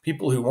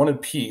people who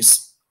wanted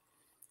peace,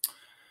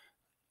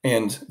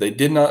 and they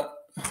did not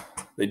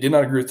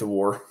agree with the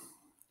war.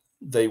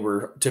 They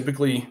were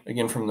typically,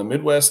 again, from the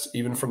Midwest,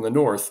 even from the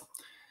North,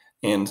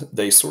 and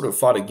they sort of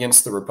fought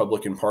against the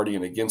Republican Party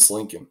and against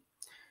Lincoln.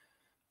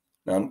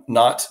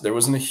 Now, there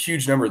wasn't a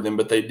huge number of them,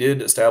 but they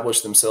did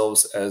establish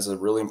themselves as a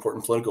really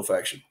important political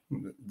faction.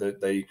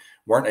 They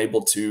weren't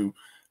able to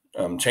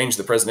change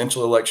the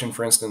presidential election,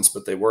 for instance,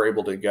 but they were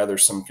able to gather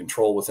some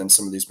control within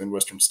some of these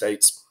Midwestern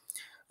states.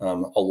 A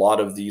lot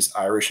of these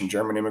Irish and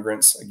German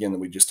immigrants, again, that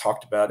we just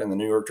talked about in the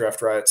New York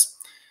draft riots,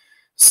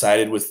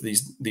 sided with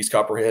these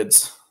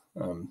Copperheads.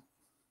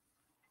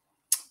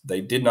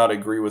 They did not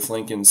agree with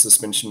Lincoln's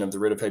suspension of the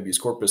writ of habeas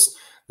corpus.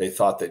 They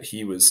thought that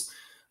he was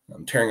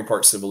tearing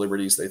apart civil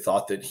liberties. They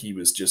thought that he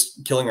was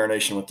just killing our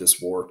nation with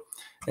this war,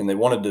 and they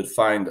wanted to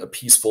find a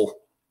peaceful,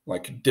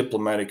 like,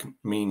 diplomatic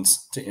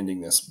means to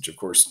ending this, which, of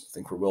course, I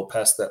think we're well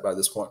past that by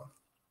this point.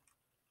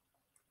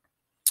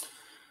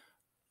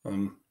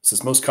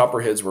 Since most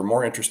Copperheads were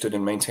more interested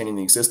in maintaining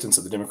the existence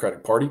of the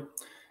Democratic Party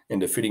and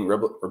defeating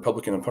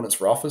Republican opponents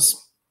for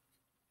office,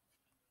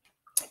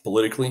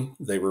 politically,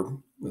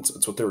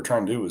 that's what they were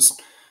trying to do, was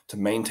to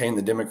maintain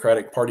the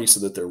Democratic Party so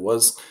that there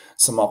was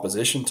some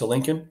opposition to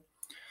Lincoln.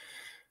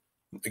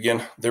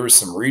 Again, there was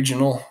some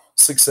regional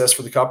success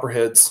for the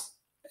Copperheads.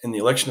 In the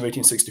election of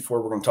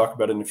 1864, we're going to talk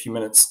about in a few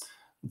minutes,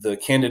 the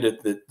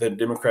candidate that the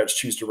Democrats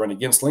choose to run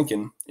against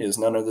Lincoln is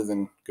none other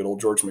than good old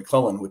George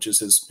McClellan, which is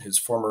his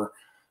former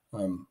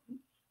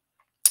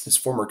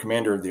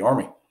commander of the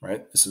army,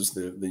 right? This is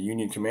the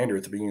Union commander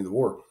at the beginning of the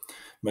war.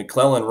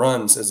 McClellan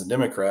runs as a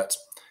Democrat.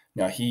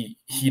 Now, he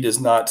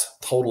does not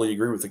totally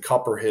agree with the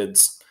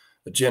Copperheads'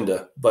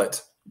 agenda,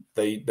 but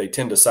they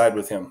tend to side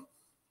with him.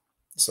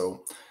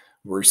 So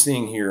we're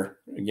seeing here,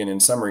 again, in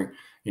summary,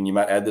 and you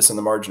might add this in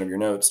the margin of your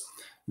notes,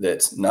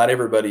 that not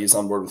everybody is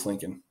on board with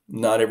Lincoln.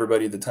 Not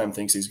everybody at the time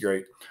thinks he's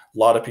great. A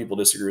lot of people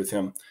disagree with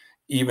him,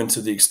 even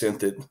to the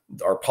extent that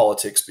our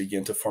politics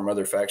begin to form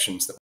other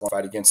factions that want to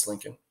fight against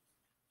Lincoln.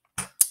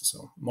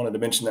 So I wanted to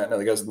mention that. Now,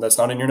 guys, that's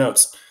not in your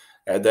notes.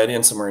 Add that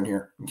in somewhere in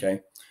here,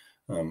 okay?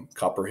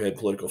 Copperhead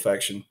political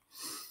faction.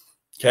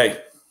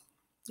 Okay,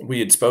 we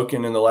had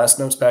spoken in the last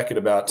notes packet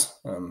about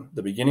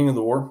the beginning of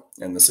the war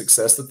and the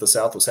success that the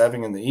South was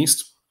having in the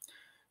East.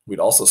 We'd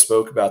also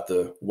spoke about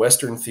the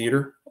Western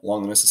theater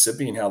along the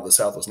Mississippi and how the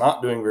South was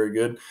not doing very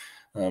good.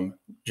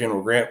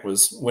 General Grant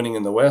was winning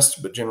in the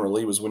West, but General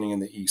Lee was winning in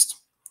the East.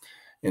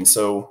 And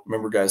so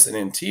remember, guys, that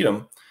in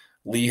Antietam,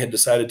 Lee had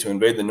decided to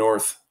invade the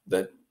North.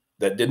 That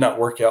did not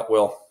work out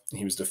well.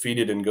 He was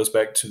defeated and goes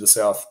back to the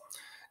South.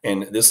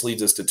 And this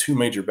leads us to two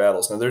major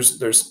battles. Now,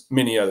 there's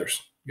many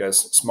others, guys,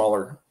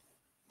 smaller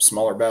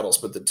battles,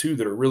 but the two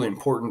that are really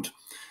important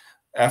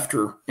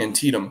after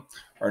Antietam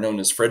are known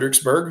as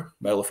Fredericksburg,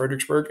 Battle of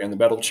Fredericksburg, and the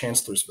Battle of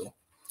Chancellorsville.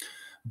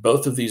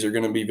 Both of these are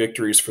going to be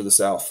victories for the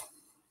South.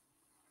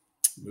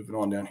 Moving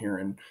on down here,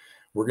 and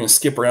we're going to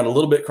skip around a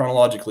little bit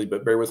chronologically,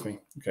 but bear with me,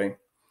 okay?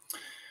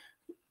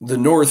 The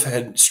North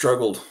had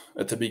struggled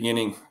at the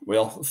beginning,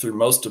 well, through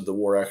most of the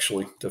war,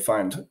 actually, to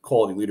find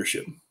quality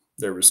leadership.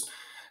 There was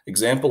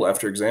example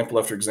after example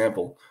after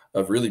example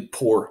of really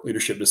poor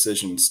leadership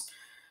decisions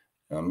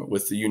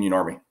with the Union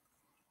Army.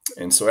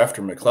 And so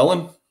after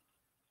McClellan,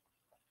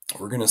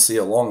 we're going to see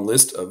a long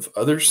list of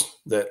others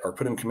that are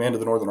put in command of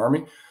the Northern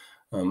Army.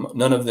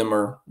 None of them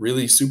are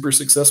really super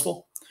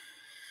successful.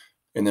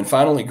 And then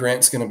finally,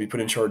 Grant's going to be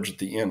put in charge at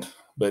the end.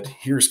 But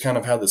here's kind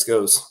of how this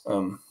goes.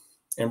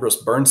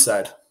 Ambrose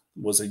Burnside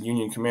was a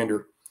Union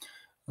commander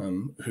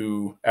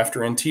who,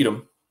 after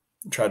Antietam,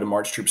 tried to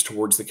march troops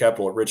towards the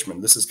capital at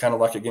Richmond. This is kind of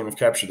like a game of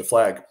capture the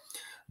flag.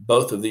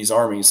 Both of these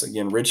armies,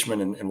 again,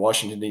 Richmond and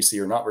Washington, D.C.,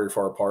 are not very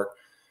far apart.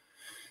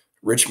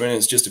 Richmond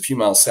is just a few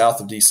miles south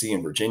of D.C.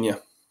 in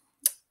Virginia.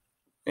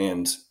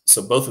 And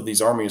so both of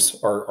these armies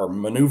are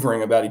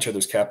maneuvering about each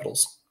other's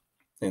capitals.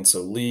 And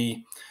so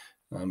Lee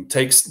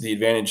takes the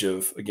advantage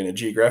of, again, a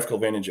geographical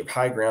advantage of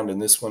high ground in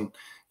this one.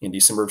 In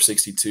December of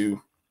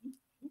 62,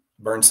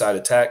 Burnside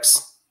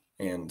attacks,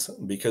 and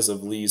because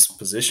of Lee's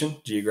position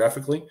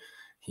geographically,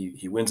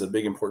 he wins a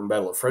big important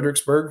battle at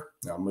Fredericksburg.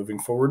 Now moving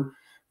forward,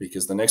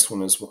 because the next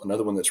one is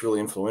another one that's really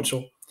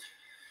influential.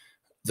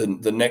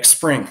 The next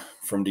spring,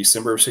 from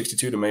December of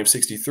 62 to May of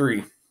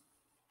 63,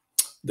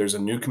 there's a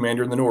new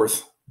commander in the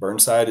North.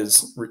 Burnside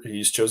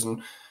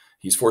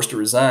he's forced to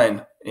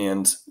resign,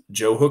 and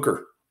Joe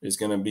Hooker is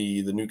going to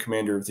be the new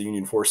commander of the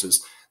Union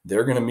forces.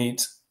 They're going to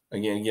meet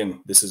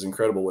again. This is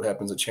incredible what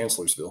happens at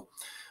Chancellorsville.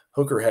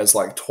 Hooker has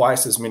like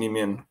twice as many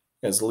men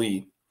as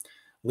Lee.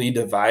 Lee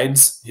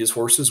divides his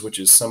forces, which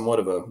is somewhat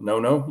of a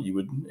no-no. You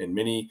would, in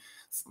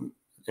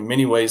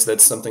many ways,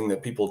 that's something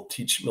that people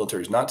teach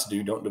militaries not to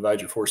do. Don't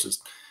divide your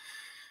forces.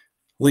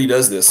 Lee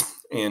does this,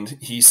 and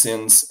he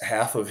sends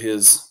half of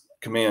his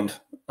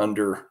command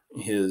under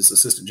his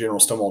Assistant General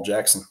Stonewall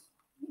Jackson,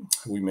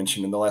 who we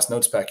mentioned in the last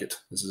notes packet.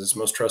 This is his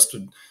most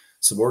trusted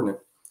subordinate.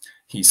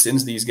 He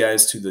sends these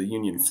guys to the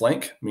Union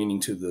flank,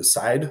 meaning to the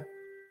side,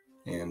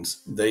 and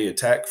they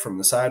attack from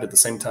the side at the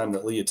same time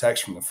that Lee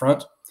attacks from the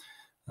front.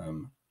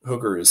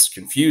 Hooker is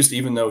confused,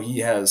 even though he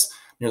has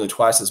nearly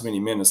twice as many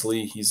men as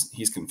Lee.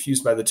 He's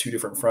confused by the two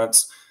different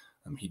fronts.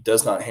 He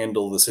does not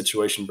handle the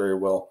situation very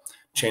well.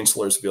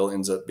 Chancellorsville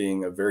ends up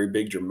being a very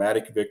big,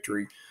 dramatic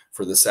victory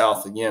for the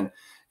South again,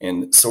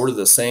 and sort of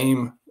the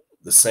same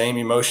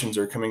emotions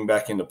are coming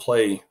back into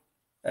play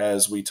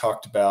as we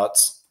talked about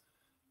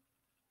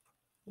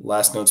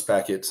last notes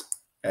packet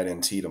at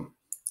Antietam.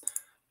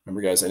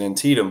 Remember, guys, at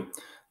Antietam,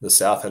 the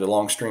South had a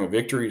long string of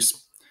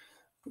victories.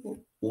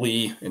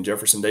 Lee and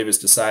Jefferson Davis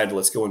decide,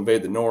 let's go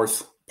invade the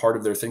North. Part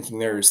of their thinking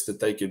there is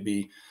that they could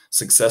be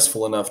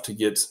successful enough to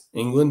get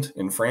England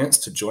and France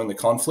to join the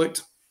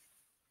conflict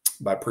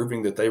by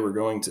proving that they were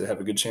going to have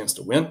a good chance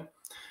to win.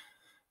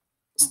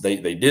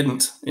 They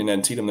didn't. In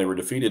Antietam, they were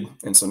defeated.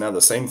 And so now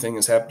the same thing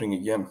is happening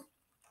again.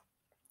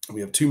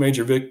 We have two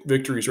major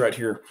victories right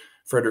here,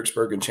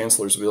 Fredericksburg and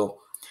Chancellorsville.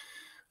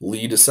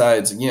 Lee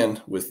decides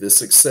again with this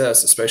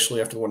success,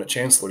 especially after the one at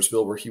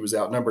Chancellorsville where he was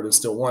outnumbered and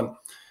still won,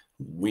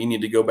 we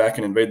need to go back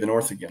and invade the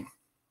North again.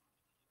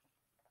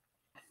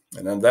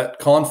 And then that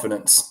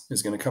confidence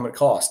is going to come at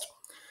cost.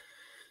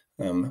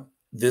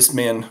 This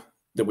man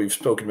that we've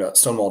spoken about,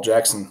 Stonewall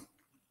Jackson,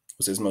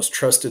 was his most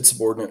trusted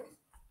subordinate.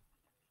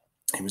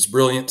 He was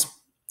brilliant.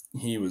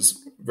 He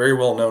was very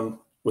well known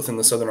within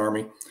the Southern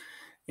Army,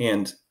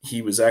 and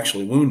he was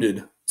actually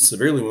wounded,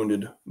 severely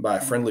wounded by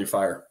friendly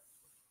fire,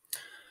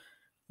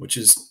 which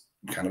is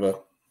kind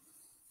of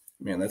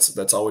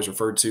that's always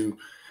referred to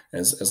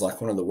as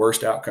like one of the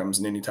worst outcomes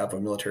in any type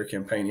of military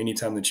campaign.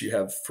 Anytime that you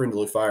have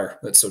friendly fire,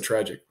 that's so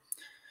tragic.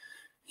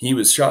 He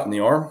was shot in the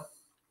arm.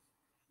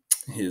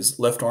 His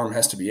left arm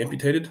has to be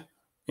amputated.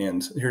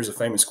 And here's a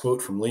famous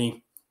quote from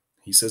Lee.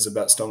 He says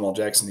about Stonewall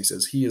Jackson, he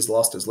says, "He has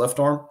lost his left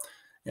arm,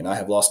 and I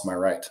have lost my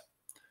right."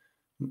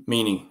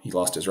 Meaning he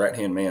lost his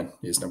right-hand man,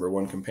 his number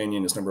one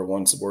companion, his number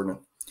one subordinate.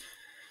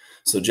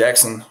 So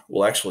Jackson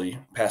will actually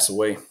pass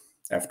away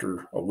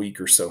after a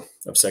week or so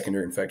of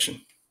secondary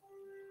infection.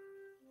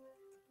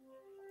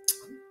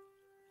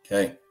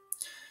 Okay.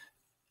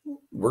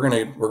 We're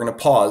gonna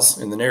pause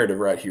in the narrative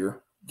right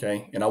here.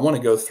 Okay. And I want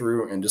to go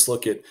through and just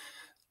look at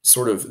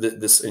sort of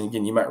this. And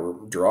again, you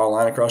might draw a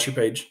line across your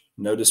page.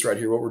 Notice right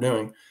here what we're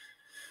doing.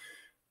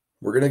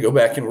 We're going to go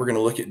back and we're going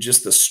to look at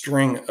just the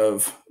string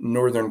of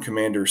Northern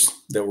commanders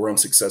that were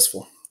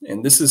unsuccessful.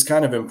 And this is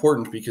kind of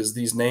important because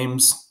these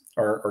names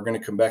are going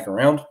to come back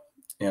around.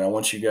 And I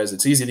want you guys,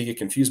 it's easy to get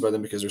confused by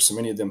them because there's so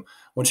many of them.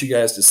 I want you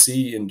guys to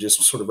see in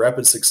just sort of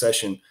rapid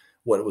succession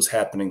what was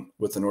happening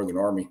with the Northern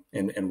Army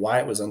and why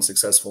it was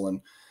unsuccessful.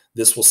 And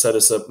this will set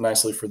us up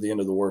nicely for the end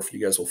of the war if you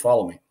guys will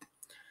follow me.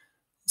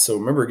 So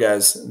remember,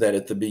 guys, that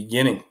at the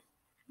beginning,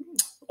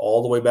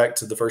 all the way back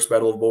to the First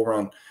Battle of Bull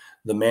Run,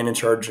 the man in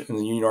charge in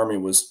the Union Army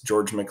was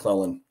George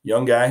McClellan,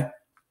 young guy,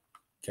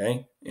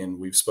 okay? And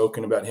we've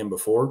spoken about him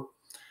before.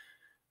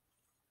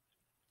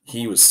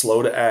 He was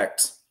slow to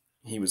act.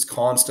 He was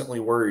constantly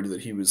worried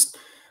that he was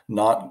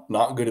not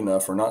good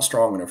enough or not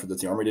strong enough, or that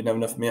the Army didn't have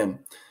enough men.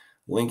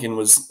 Lincoln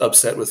was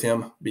upset with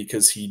him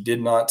because he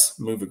did not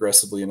move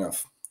aggressively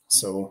enough.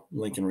 So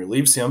Lincoln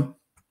relieves him.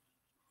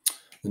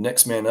 The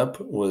next man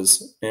up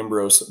was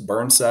Ambrose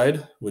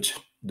Burnside, which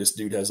this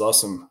dude has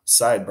awesome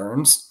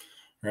sideburns,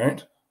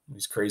 right?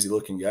 He's a crazy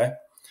looking guy.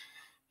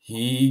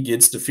 He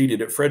gets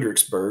defeated at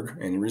Fredericksburg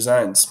and he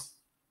resigns.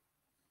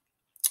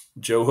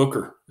 Joe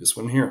Hooker, this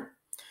one here.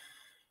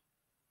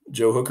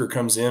 Joe Hooker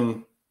comes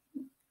in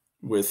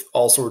with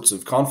all sorts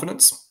of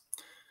confidence.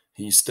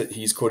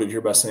 He's quoted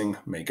here by saying,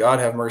 "May God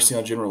have mercy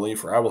on General Lee,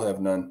 for I will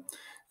have none."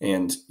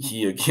 And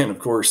he, again, of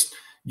course,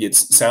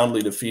 gets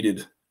soundly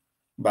defeated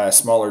by a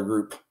smaller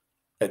group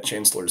at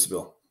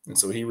Chancellorsville. And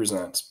so he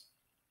resigns.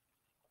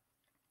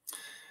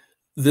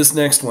 This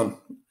next one,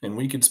 and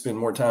we could spend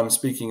more time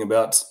speaking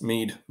about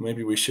Meade.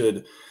 Maybe we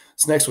should.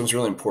 This next one's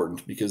really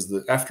important because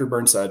after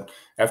Burnside,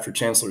 after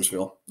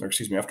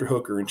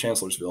Hooker and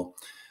Chancellorsville,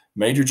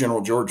 Major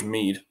General George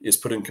Meade is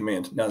put in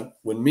command. Now,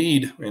 when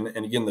Meade, and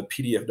again, the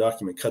PDF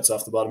document cuts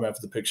off the bottom half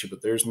of the picture,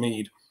 but there's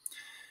Meade.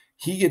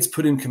 He gets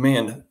put in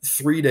command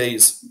 3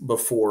 days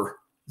before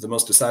the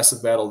most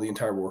decisive battle of the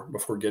entire war,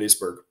 before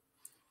Gettysburg.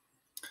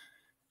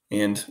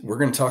 And we're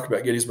going to talk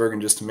about Gettysburg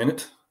in just a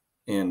minute.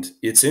 And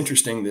it's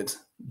interesting that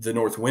the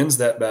North wins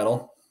that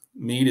battle.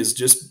 Meade has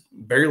just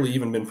barely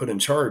even been put in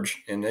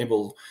charge and is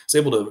able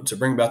to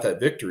bring about that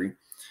victory.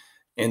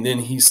 And then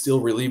he's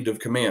still relieved of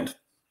command.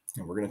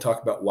 And we're going to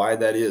talk about why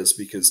that is,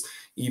 because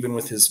even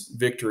with his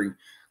victory,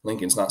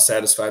 Lincoln's not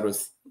satisfied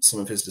with some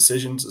of his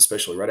decisions,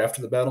 especially right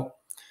after the battle.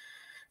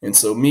 And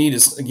so Meade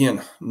is,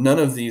 again, none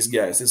of these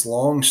guys, this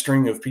long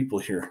string of people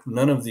here,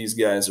 none of these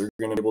guys are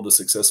going to be able to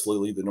successfully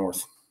lead the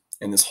North.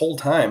 And this whole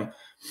time,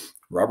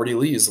 Robert E.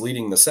 Lee is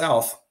leading the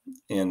South,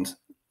 and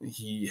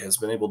he has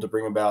been able to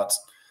bring about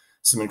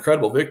some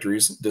incredible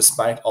victories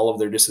despite all of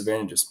their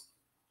disadvantages.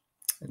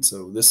 And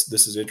so this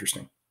is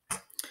interesting.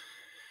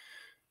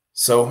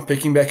 So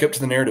picking back up to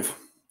the narrative,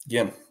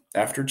 again,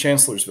 after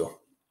Chancellorsville,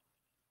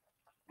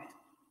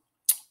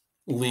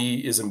 Lee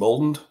is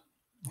emboldened.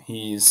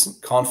 He's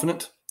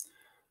confident.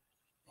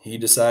 He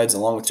decides,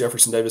 along with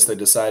Jefferson Davis, they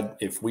decide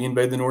if we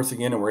invade the North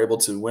again and we're able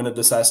to win a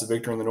decisive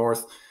victory in the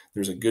North,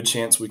 there's a good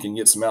chance we can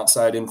get some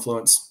outside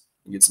influence,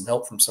 get some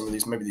help from some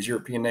of maybe these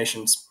European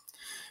nations.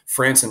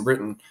 France and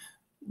Britain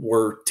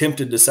were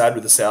tempted to side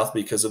with the South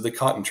because of the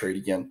cotton trade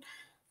again.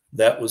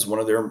 That was one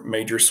of their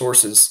major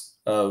sources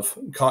of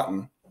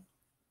cotton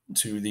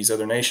to these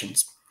other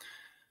nations.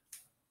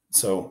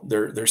 So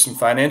there's some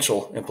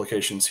financial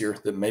implications here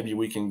that maybe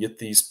we can get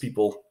these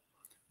people,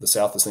 the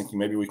South is thinking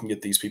maybe we can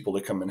get these people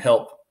to come and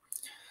help.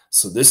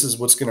 So this is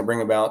what's going to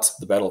bring about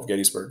the Battle of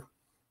Gettysburg.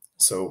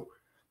 So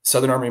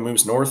Southern Army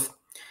moves north.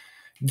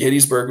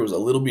 Gettysburg was a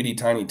little bitty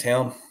tiny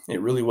town. It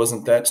really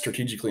wasn't that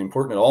strategically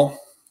important at all.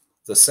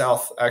 The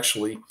South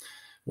actually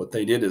What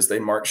they did is they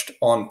marched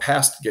on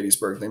past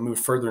Gettysburg. They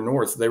moved further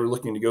north. They were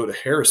looking to go to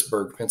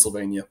Harrisburg,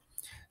 Pennsylvania,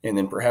 and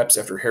then perhaps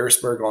after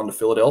Harrisburg on to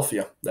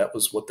Philadelphia. That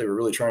was what they were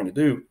really trying to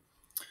do.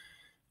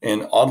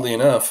 And oddly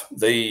enough,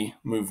 they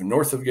moved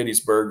north of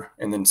Gettysburg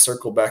and then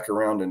circle back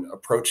around and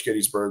approach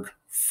Gettysburg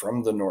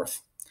from the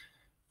north,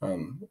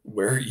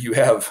 where you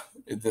have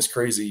this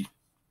crazy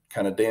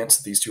kind of dance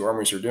that these two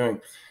armies are doing.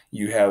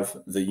 You have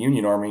the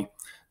Union Army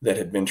that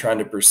had been trying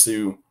to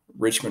pursue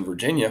Richmond,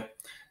 Virginia.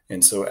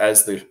 And so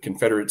as the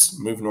Confederates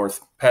move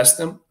north past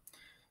them,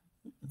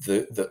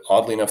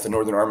 oddly enough, the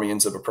Northern Army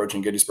ends up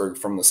approaching Gettysburg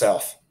from the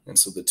south. And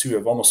so the two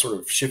have almost sort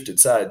of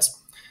shifted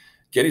sides.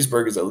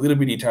 Gettysburg is a little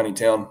bitty tiny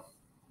town.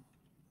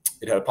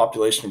 It had a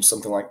population of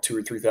something like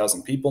 2,000 or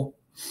 3,000 people.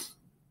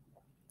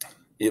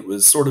 It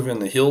was sort of in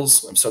the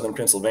hills of southern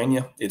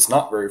Pennsylvania. It's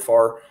not very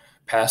far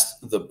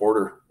past the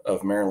border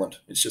of Maryland.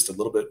 It's just a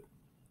little bit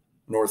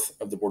north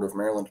of the border of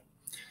Maryland.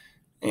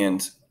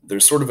 And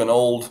there's sort of an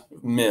old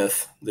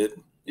myth that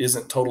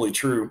isn't totally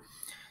true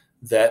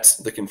that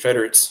the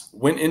Confederates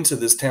went into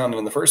this town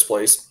in the first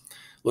place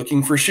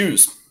looking for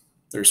shoes.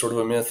 There's sort of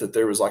a myth that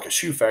there was like a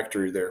shoe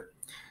factory there.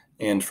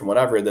 And from what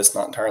I've read, that's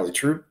not entirely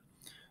true.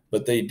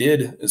 But they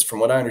did, is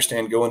from what I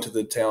understand, go into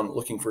the town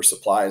looking for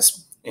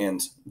supplies.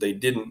 And they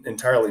didn't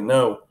entirely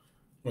know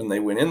when they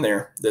went in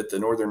there that the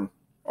Northern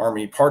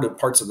Army,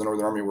 parts of the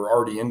Northern Army were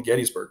already in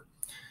Gettysburg.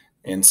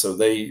 And so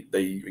they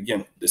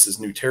again, this is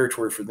new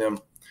territory for them.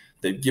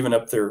 They've given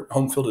up their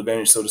home field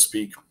advantage, so to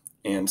speak,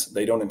 and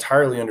they don't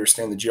entirely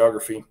understand the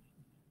geography.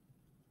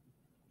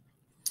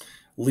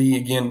 Lee,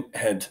 again,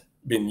 had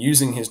been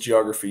using his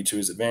geography to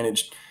his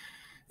advantage.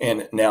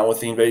 And now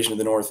with the invasion of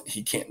the North,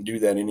 he can't do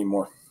that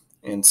anymore.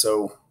 And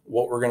so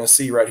what we're going to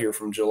see right here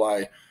from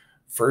July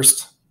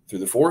 1st through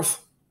the 4th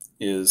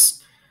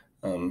is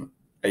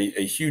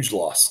a huge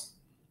loss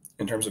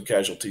in terms of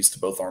casualties to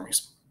both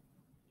armies.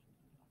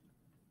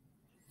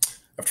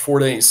 After 4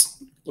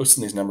 days,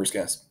 listen to these numbers,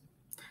 guys.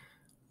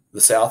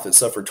 The South had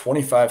suffered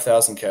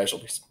 25,000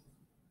 casualties.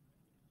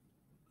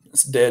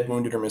 It's dead,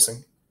 wounded, or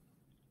missing.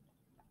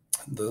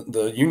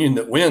 The Union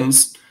that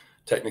wins,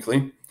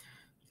 technically,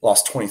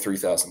 lost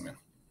 23,000 men.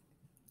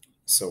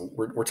 So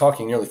we're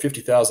talking nearly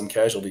 50,000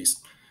 casualties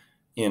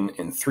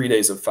in 3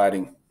 days of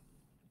fighting.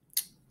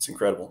 It's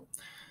incredible.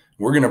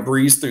 We're going to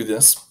breeze through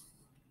this.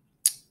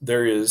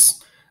 There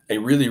is a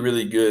really,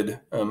 really good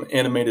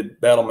animated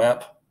battle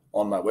map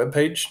on my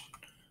webpage.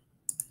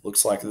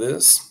 Looks like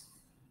this.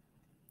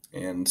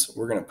 And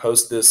we're going to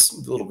post this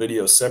little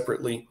video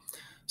separately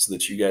so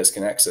that you guys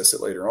can access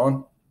it later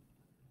on.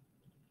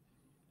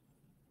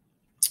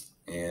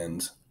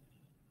 And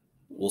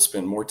we'll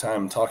spend more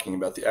time talking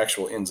about the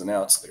actual ins and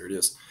outs. There it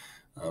is.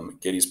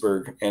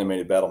 Gettysburg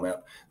animated battle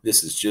map.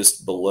 This is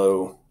just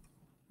below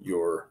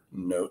your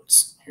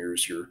notes.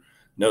 Here's your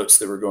notes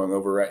that we're going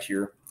over right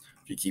here.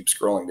 If you keep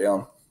scrolling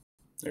down,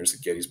 there's the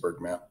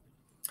Gettysburg map.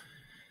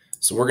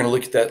 So we're going to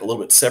look at that a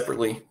little bit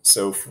separately.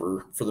 So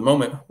for the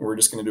moment, we're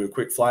just going to do a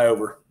quick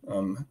flyover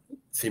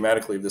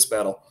thematically of this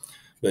battle.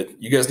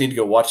 But you guys need to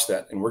go watch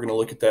that, and we're going to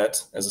look at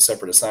that as a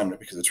separate assignment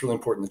because it's really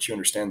important that you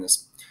understand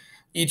this.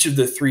 Each of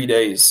the 3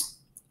 days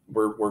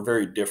were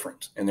very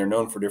different, and they're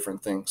known for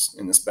different things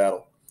in this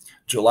battle.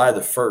 July the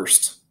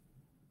 1st,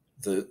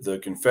 the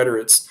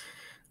Confederates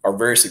are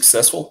very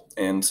successful,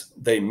 and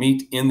they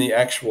meet in the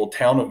actual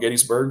town of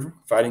Gettysburg,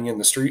 fighting in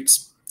the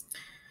streets.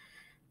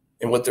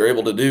 And what they're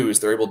able to do is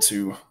they're able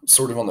to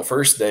sort of on the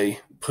first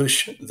day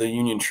push the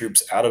Union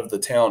troops out of the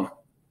town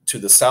to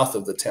the south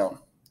of the town.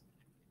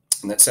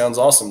 And that sounds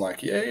awesome,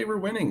 like, yay, we're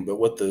winning. But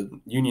what the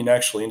Union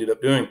actually ended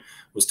up doing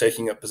was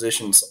taking up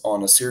positions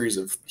on a series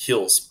of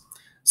hills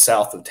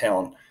south of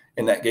town,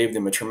 and that gave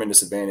them a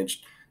tremendous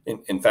advantage.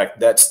 In fact,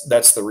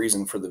 that's the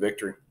reason for the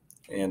victory.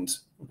 And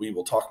we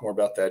will talk more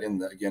about that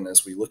again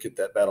as we look at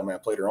that battle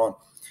map later on.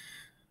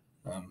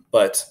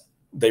 But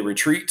they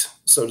retreat,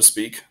 so to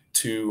speak,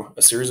 to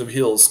a series of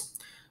hills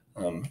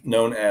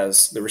known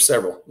as, there were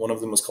several. One of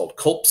them was called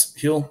Culp's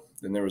Hill.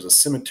 Then there was a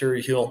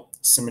Cemetery Hill,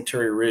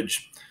 Cemetery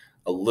Ridge,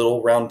 a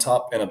little round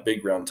top, and a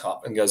big round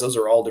top. And guys, those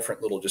are all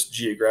different little just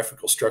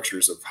geographical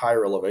structures of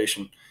higher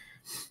elevation.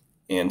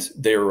 And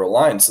they were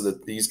aligned so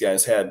that these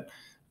guys had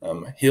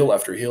hill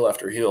after hill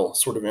after hill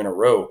sort of in a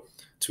row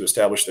to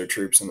establish their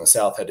troops. And the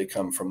South had to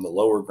come from the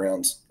lower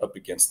grounds up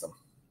against them.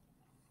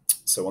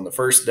 So on the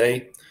first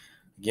day,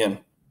 again,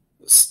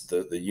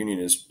 the Union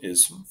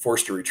is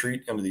forced to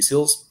retreat into these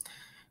hills.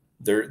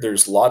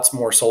 There's lots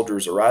more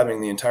soldiers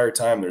arriving the entire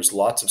time. There's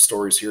lots of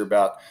stories here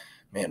about,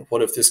 man,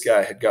 what if this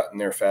guy had gotten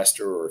there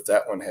faster, or if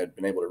that one had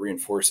been able to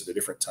reinforce at a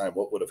different time,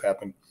 what would have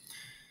happened?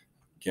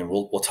 Again,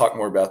 we'll talk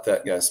more about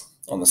that, guys.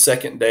 On the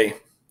second day,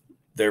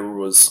 there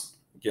was,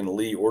 again,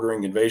 Lee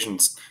ordering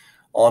invasions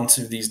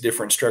onto these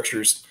different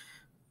structures.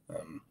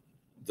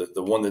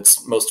 The one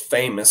that's most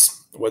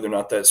famous, whether or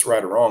not that's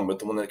right or wrong, but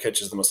the one that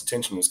catches the most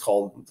attention is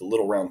called the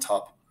Little Round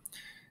Top.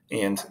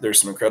 And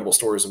there's some incredible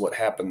stories of what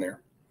happened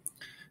there.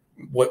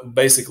 What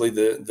basically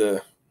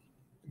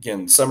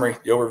again, summary,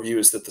 the overview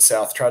is that the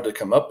South tried to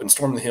come up and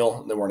storm the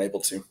hill, and they weren't able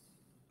to.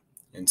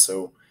 And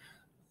so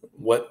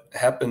what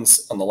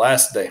happens on the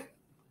last day.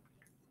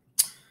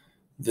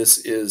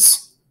 This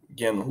is,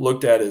 again,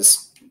 looked at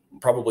as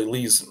probably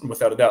Lee's,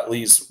 without a doubt,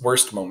 Lee's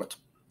worst moment.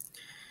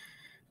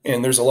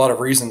 And there's a lot of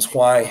reasons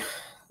why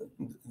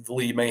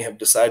Lee may have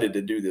decided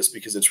to do this,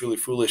 because it's really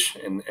foolish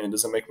and it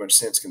doesn't make much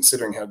sense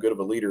considering how good of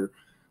a leader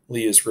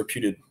Lee is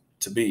reputed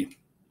to be.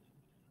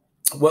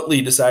 What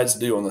Lee decides to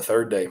do on the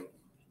third day,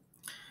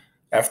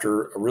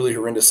 after a really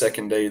horrendous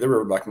second day, there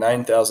were like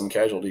 9,000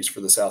 casualties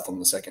for the South on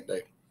the second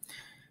day.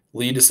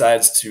 Lee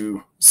decides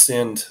to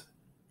send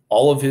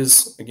all of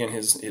his, again,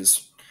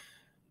 his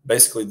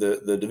basically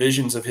the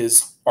divisions of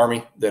his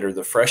army that are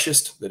the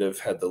freshest, that have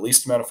had the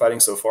least amount of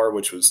fighting so far,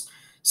 which was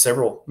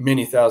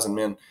many thousand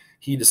men.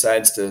 He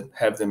decides to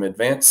have them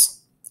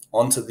advance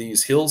onto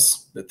these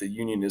hills that the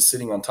Union is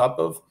sitting on top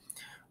of,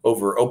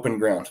 over open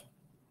ground.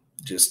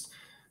 Just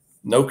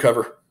no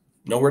cover,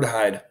 nowhere to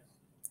hide,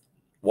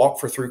 walk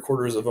for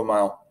 3/4 of a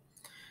mile,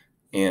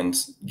 and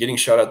getting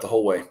shot at the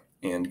whole way,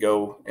 and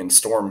go and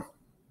storm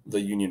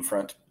the Union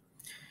front.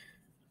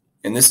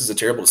 And this is a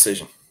terrible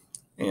decision.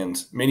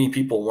 And many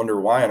people wonder,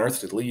 why on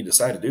earth did Lee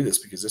decide to do this?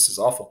 Because this is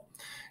awful.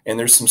 And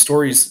there's some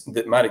stories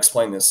that might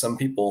explain this. Some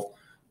people,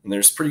 and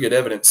there's pretty good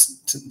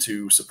evidence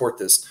to support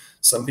this,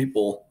 some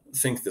people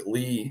think that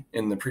Lee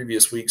in the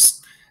previous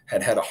weeks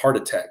had a heart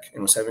attack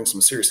and was having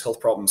some serious health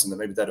problems, and that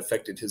maybe that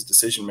affected his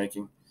decision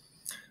making.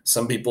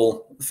 Some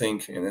people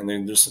think, and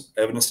there's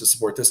evidence to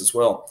support this as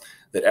well,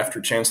 that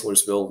after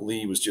Chancellorsville,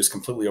 Lee was just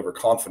completely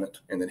overconfident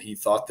and that he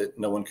thought that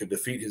no one could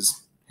defeat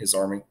his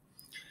army.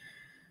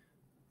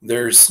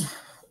 There's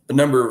a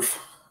number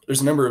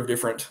of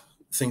different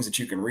things that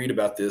you can read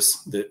about this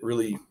that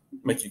really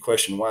make you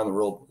question why in the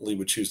world Lee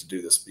would choose to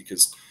do this,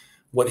 because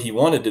what he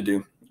wanted to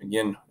do,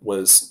 again,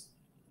 was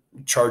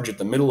charge at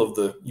the middle of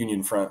the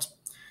Union front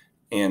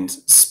and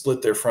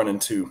split their front in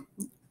two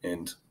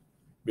and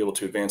be able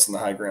to advance in the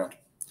high ground.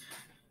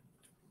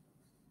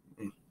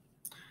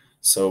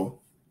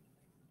 So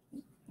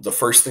the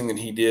first thing that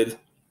he did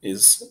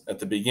is, at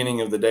the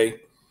beginning of the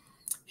day,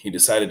 he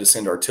decided to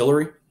send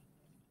artillery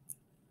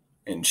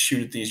and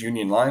shoot at these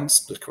Union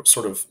lines. The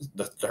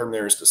term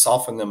there is to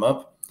soften them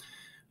up.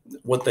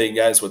 What they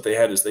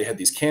had is they had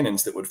these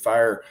cannons that would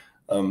fire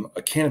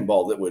a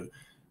cannonball that would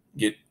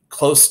get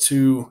close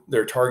to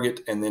their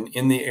target and then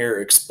in the air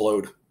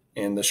explode.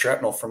 And the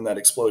shrapnel from that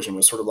explosion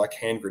was sort of like a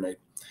hand grenade.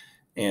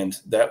 And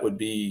that would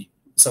be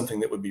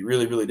something that would be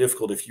really, really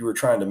difficult if you were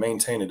trying to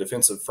maintain a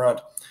defensive front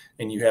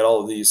and you had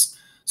all of these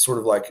sort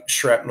of like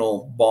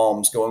shrapnel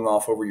bombs going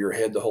off over your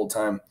head the whole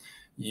time.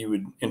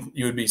 You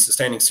would be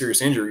sustaining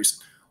serious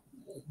injuries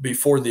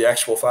before the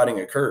actual fighting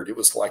occurred. It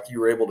was like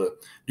you were able to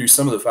do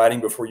some of the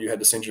fighting before you had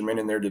to send your men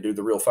in there to do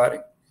the real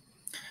fighting.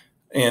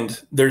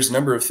 And there's a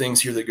number of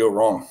things here that go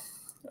wrong.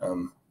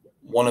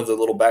 One of the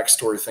little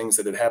backstory things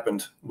that had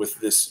happened with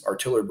this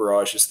artillery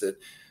barrage is that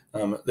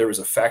there was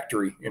a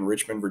factory in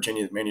Richmond,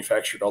 Virginia, that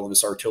manufactured all of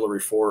this artillery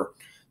for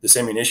this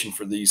ammunition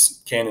for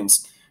these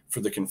cannons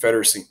for the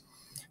Confederacy.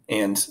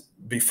 And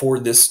before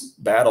this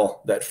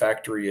battle, that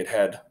factory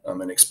had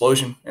an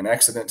explosion, an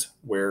accident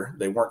where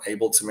they weren't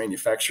able to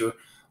manufacture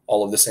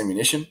all of this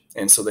ammunition.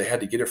 And so they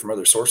had to get it from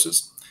other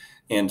sources.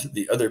 And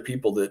the other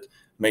people that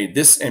made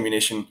this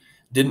ammunition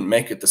didn't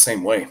make it the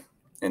same way.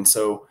 And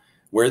so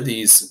where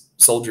these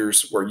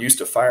soldiers were used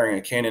to firing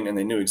a cannon and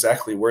they knew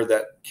exactly where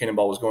that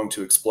cannonball was going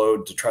to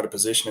explode to try to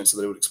position it so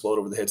that it would explode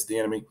over the heads of the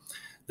enemy,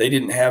 they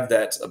didn't have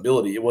that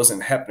ability. It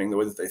wasn't happening the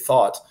way that they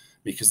thought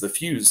because the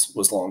fuse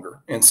was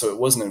longer. And so it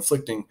wasn't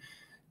inflicting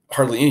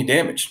hardly any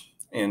damage.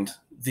 And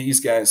these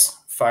guys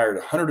fired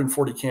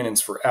 140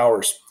 cannons for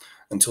hours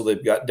until they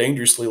got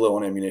dangerously low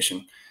on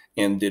ammunition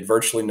and did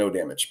virtually no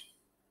damage.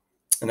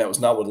 And that was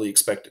not what Lee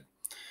expected.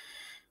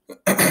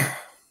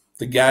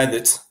 The guy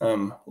that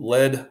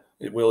led,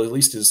 well, at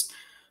least is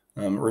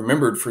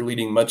remembered for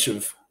leading much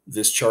of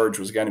this charge,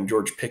 was a guy named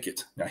George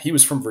Pickett. Now, he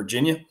was from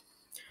Virginia.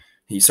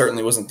 He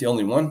certainly wasn't the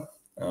only one.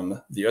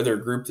 The other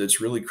group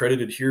that's really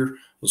credited here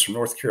was from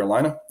North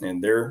Carolina,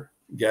 and their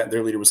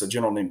leader was a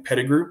general named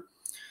Pettigrew.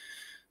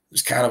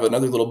 There's kind of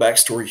another little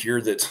backstory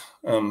here that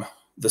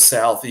the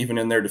South, even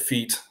in their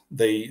defeat,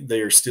 they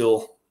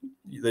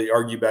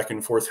argue back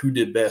and forth who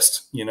did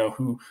best,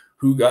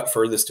 who got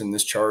furthest in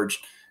this charge,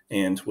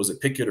 and was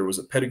it Pickett or was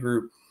it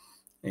Pettigrew?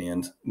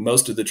 And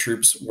most of the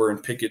troops were in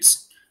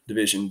Pickett's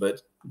division,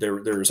 but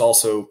there's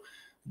also,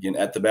 again,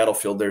 at the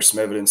battlefield, there's some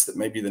evidence that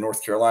maybe the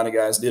North Carolina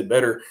guys did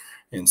better.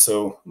 And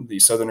so the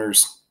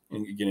Southerners,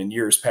 again, in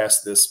years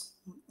past this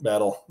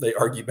battle, they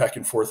argue back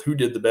and forth who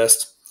did the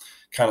best.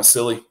 Kind of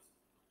silly.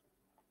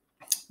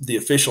 The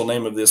official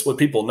name of this, what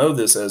people know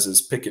this as,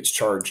 is Pickett's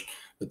charge,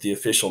 but the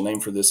official name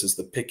for this is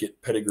the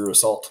Pickett-Pettigrew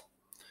assault.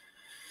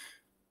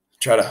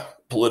 Try to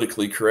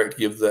politically correct,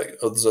 give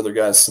those other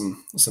guys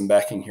some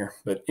backing here.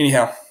 But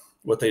anyhow,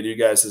 what they do,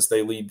 guys, is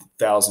they lead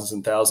thousands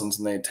and thousands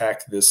and they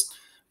attack this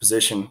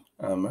position.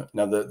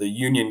 Now, the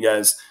Union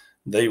guys,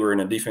 they were in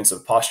a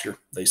defensive posture.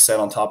 They sat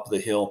on top of the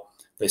hill.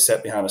 They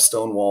sat behind a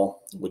stone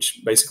wall,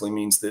 which basically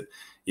means that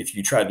if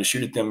you tried to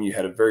shoot at them, you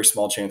had a very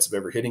small chance of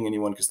ever hitting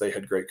anyone because they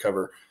had great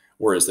cover.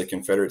 whereas the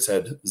Confederates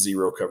had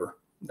zero cover.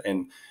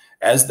 And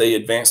as they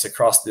advanced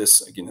across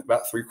this, again,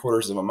 about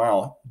 3/4 of a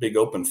mile, big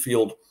open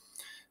field,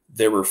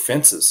 there were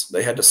fences.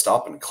 They had to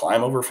stop and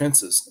climb over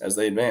fences as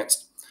they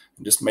advanced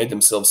and just made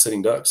themselves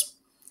sitting ducks.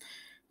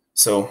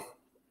 So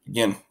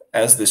again,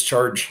 as this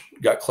charge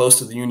got close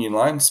to the Union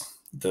lines,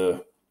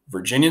 the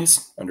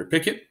Virginians under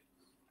Pickett,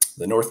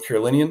 the North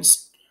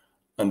Carolinians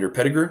under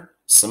Pettigrew,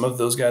 some of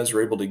those guys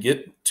were able to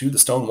get to the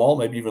stone wall,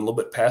 maybe even a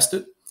little bit past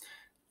it.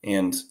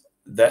 And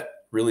that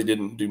really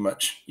didn't do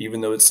much.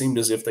 Even though it seemed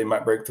as if they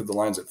might break through the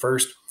lines at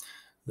first,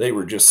 they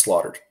were just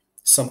slaughtered.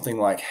 Something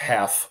like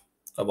half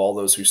of all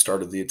those who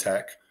started the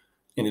attack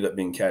ended up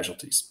being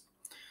casualties.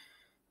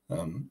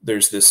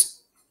 There's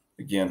this,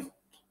 again,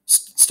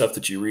 stuff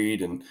that you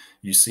read and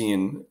you see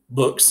in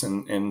books,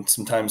 and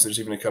sometimes there's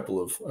even a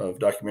couple of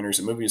documentaries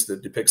and movies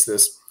that depicts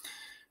this.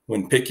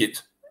 When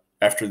Pickett,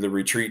 after the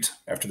retreat,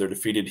 after they're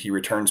defeated, he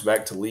returns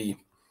back to Lee.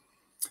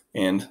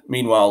 And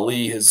meanwhile,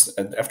 Lee has,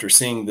 after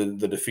seeing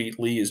the defeat,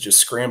 Lee is just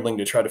scrambling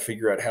to try to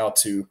figure out how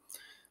to,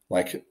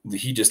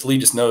 Lee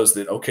just knows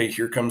that, okay,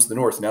 here comes the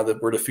North. Now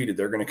that we're defeated,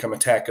 they're going to come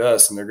attack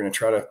us, and they're going to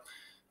try to,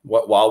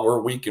 while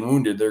we're weak and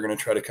wounded, they're going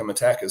to try to come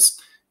attack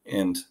us.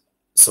 And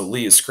so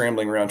Lee is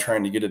scrambling around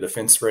trying to get a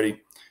defense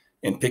ready.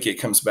 And Pickett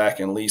comes back,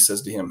 and Lee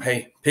says to him,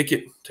 "Hey,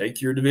 Pickett,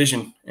 take your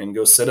division and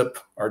go set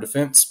up our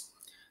defense."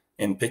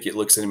 And Pickett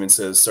looks at him and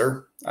says,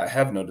 "Sir, I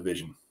have no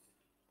division."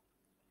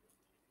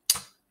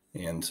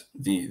 And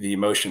the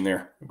emotion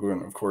there,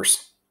 of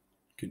course,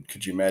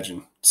 could you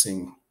imagine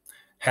seeing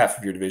half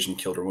of your division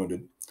killed or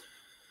wounded?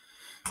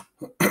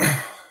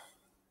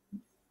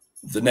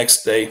 The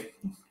next day,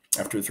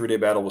 after the 3-day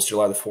battle, was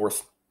July the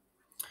 4th.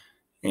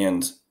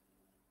 And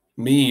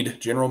Meade,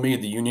 General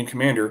Meade, the Union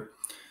commander,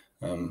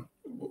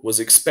 was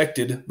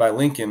expected by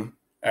Lincoln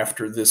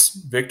after this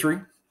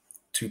victory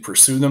to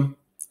pursue them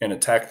and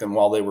attack them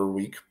while they were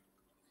weak.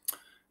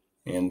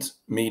 And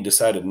Meade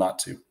decided not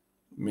to.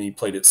 Meade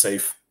played it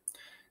safe.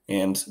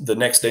 And the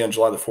next day on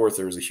July the 4th,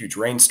 there was a huge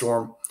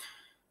rainstorm.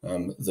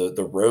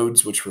 The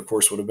roads, which of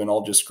course would have been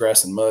all just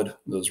grass and mud,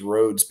 those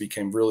roads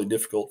became really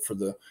difficult for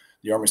the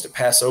armies to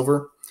pass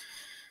over.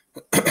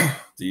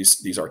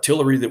 These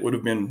artillery that would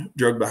have been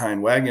dragged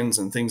behind wagons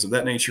and things of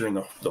that nature, and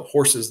the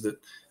horses that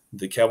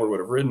the cavalry would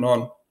have ridden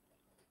on,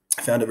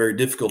 found it very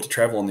difficult to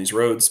travel on these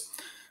roads.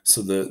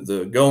 So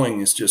the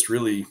going is just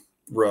really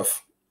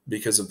rough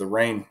because of the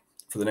rain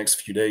for the next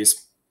few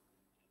days.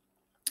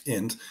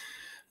 And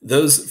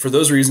for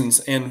those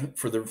reasons, and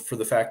for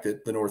the fact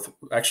that the North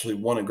actually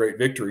won a great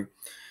victory,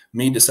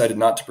 Meade decided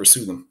not to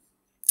pursue them.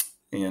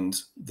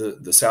 And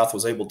the South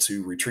was able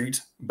to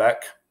retreat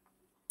back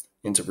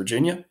into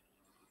Virginia.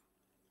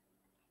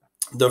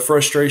 The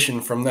frustration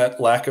from that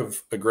lack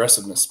of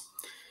aggressiveness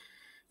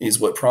is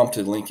what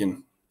prompted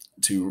Lincoln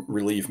to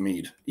relieve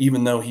Meade.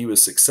 Even though he was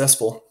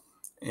successful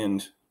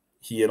and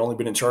he had only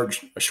been in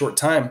charge a short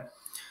time,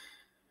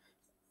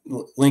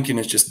 Lincoln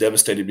is just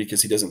devastated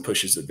because he doesn't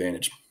push his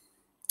advantage.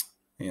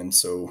 And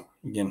so,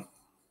 again,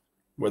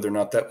 whether or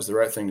not that was the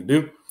right thing to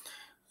do,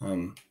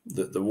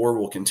 the war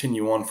will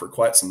continue on for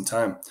quite some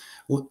time.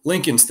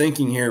 Lincoln's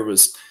thinking here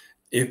was,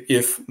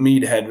 if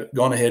Meade had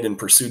gone ahead and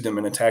pursued them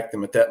and attacked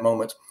them at that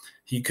moment,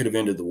 he could have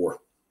ended the war.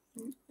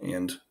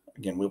 And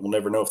again, we will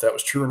never know if that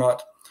was true or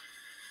not.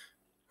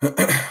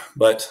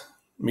 But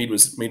Meade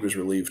was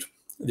relieved.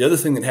 The other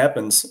thing that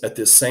happens at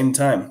this same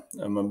time,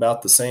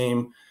 about the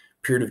same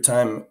period of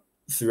time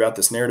throughout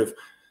this narrative,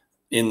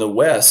 in the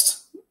West,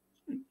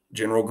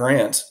 General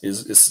Grant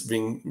is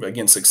being,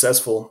 again,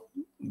 successful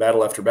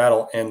battle after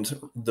battle. And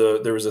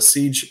there was a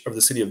siege of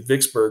the city of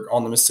Vicksburg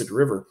on the Mississippi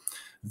River.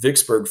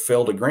 Vicksburg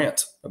fell to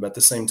Grant about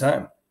the same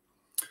time.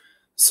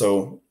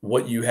 So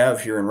what you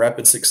have here in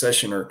rapid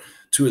succession are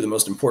two of the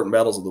most important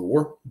battles of the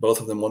war,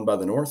 both of them won by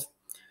the North.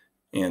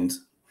 And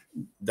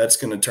that's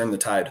going to turn the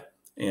tide.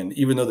 And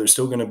even though there's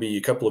still going to be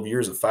a couple of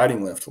years of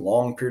fighting left, a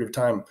long period of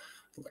time,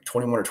 like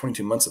 21 or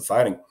 22 months of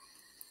fighting,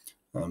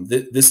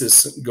 this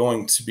is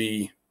going to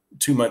be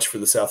too much for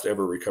the South to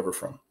ever recover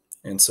from.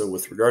 And so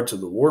with regard to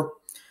the war,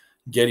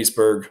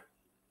 Gettysburg,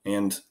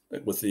 and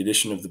with the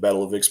addition of the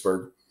Battle of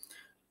Vicksburg,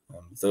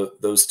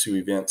 those two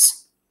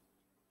events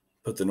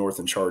put the North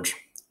in charge.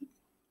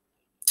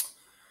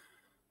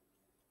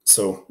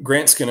 So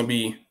Grant's going to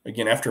be,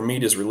 again, after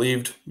Meade is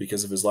relieved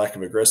because of his lack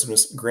of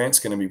aggressiveness, Grant's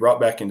going to be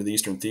brought back into the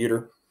Eastern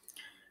Theater.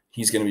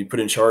 He's going to be put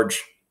in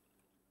charge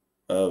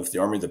of the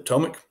Army of the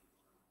Potomac.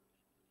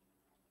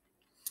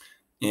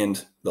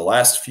 And the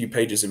last few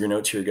pages of your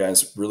notes here,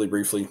 guys, really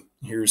briefly,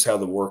 here's how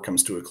the war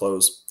comes to a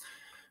close.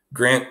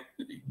 Grant,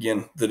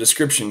 again, the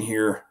description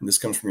here, this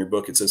comes from your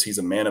book, it says he's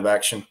a man of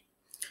action.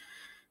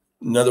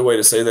 Another way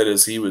to say that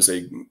is he was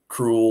a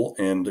cruel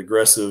and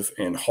aggressive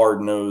and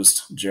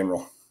hard-nosed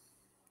general.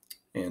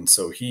 And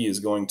so he is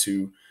going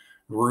to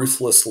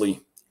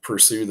ruthlessly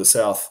pursue the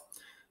South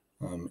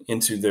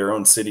into their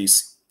own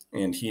cities,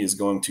 and he is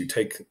going to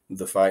take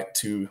the fight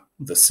to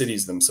the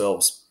cities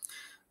themselves.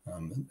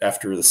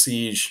 After the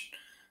siege,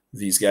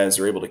 these guys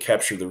are able to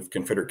capture the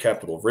Confederate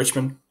capital of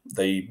Richmond.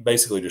 They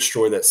basically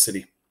destroy that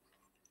city.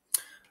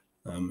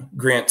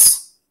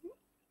 Grant's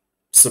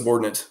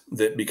subordinate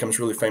that becomes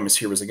really famous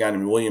here was a guy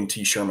named William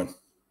T. Sherman.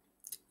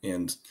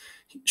 And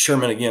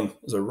Sherman, again,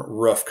 is a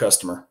rough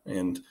customer.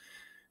 And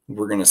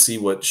we're going to see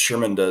what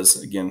Sherman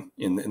does, again,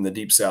 in the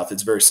Deep South.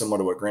 It's very similar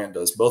to what Grant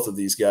does. Both of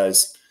these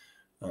guys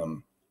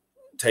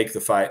take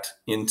the fight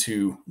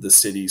into the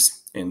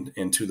cities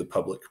and to the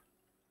public.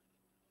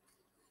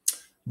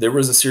 There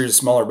was a series of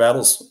smaller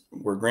battles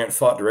where Grant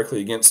fought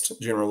directly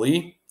against General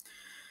Lee.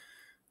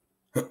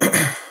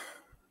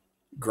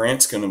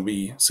 Grant's going to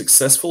be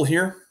successful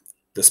here,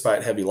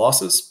 despite heavy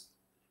losses.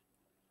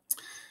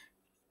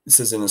 It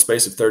says in the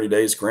space of 30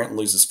 days, Grant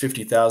loses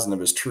 50,000 of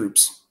his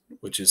troops,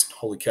 which is,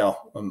 holy cow,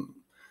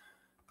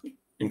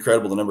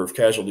 incredible, the number of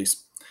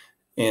casualties.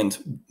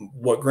 And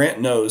what Grant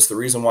knows, the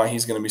reason why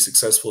he's going to be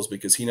successful is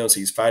because he knows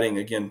he's fighting,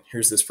 again,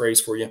 here's this phrase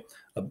for you,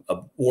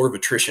 a war of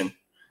attrition,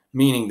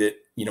 meaning that,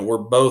 we're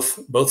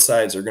both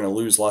sides are going to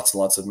lose lots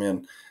and lots of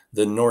men.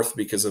 The North,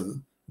 because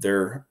of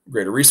their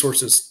greater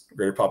resources,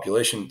 greater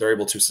population, they're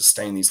able to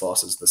sustain these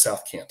losses. The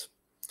South can't.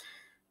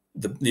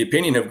 The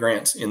opinion of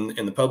Grant in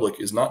the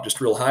public is not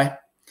just real high.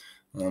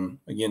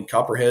 Again,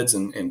 copperheads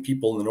and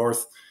people in the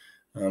North,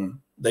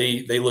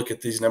 they look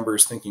at these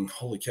numbers thinking,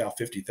 holy cow,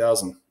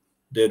 50,000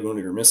 dead,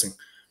 wounded, or missing.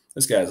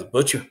 This guy is a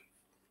butcher.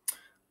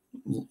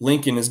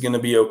 Lincoln is going to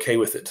be okay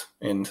with it.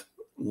 And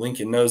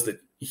Lincoln knows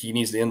that he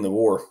needs to end the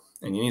war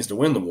and he needs to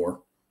win the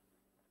war.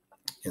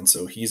 And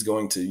so he's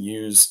going to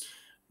use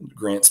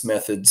Grant's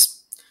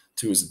methods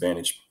to his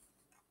advantage.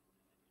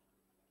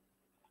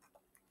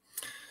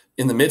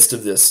 In the midst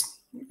of this,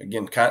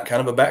 again, kind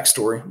of a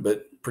backstory,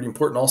 but pretty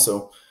important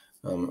also.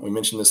 We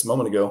mentioned this a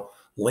moment ago.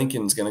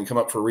 Lincoln's going to come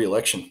up for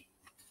re-election.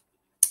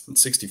 In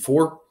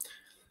 1964,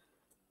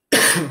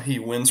 he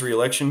wins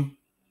re-election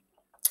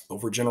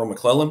over General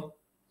McClellan.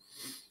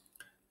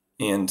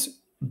 And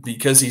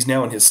because he's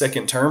now in his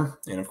second term,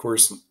 and of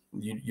course,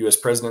 U.S.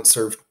 presidents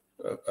served,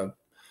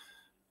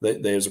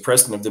 there's a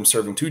precedent of them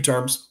serving 2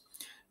 terms.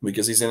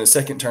 Because he's in his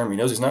second term, he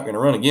knows he's not going to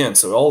run again.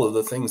 So all of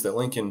the things that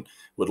Lincoln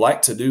would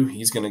like to do,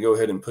 he's going to go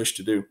ahead and push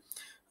to do.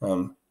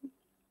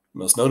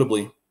 Most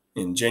notably,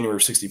 in January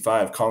of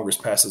 1965, Congress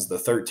passes the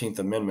 13th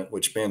Amendment,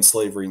 which bans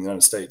slavery in the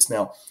United States.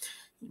 Now,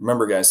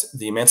 remember, guys,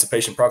 the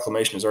Emancipation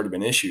Proclamation has already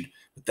been issued,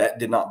 but that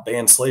did not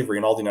ban slavery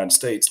in all the United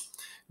States.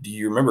 Do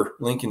you remember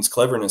Lincoln's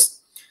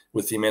cleverness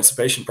with the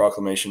Emancipation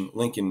Proclamation?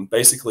 Lincoln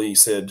basically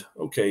said,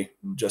 okay,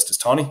 Justice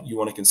Taney, you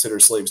want to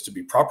consider slaves to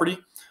be property?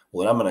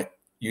 Well, then I'm going to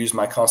use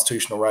my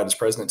constitutional right as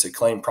president to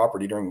claim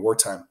property during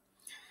wartime.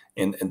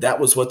 And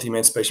that was what the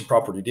Emancipation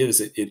Property did, is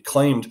it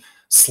claimed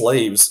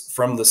slaves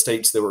from the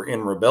states that were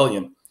in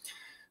rebellion.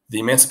 The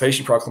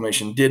Emancipation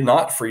Proclamation did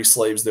not free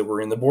slaves that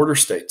were in the border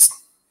states.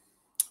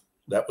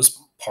 That was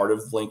part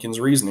of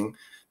Lincoln's reasoning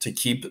to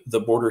keep the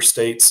border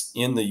states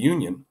in the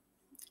Union.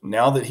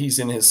 Now that he's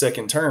in his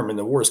second term and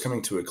the war is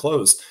coming to a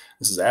close,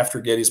 this is after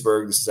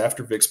Gettysburg, this is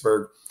after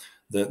Vicksburg,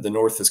 the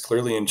North is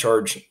clearly in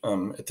charge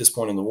at this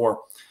point in the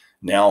war.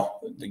 Now,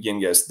 again,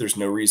 guys, there's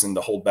no reason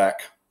to hold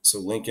back. So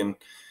Lincoln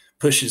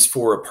pushes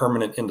for a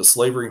permanent end to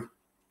slavery,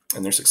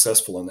 and they're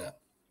successful in that.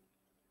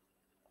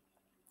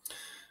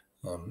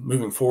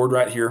 Moving forward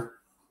right here,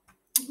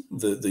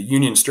 the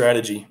Union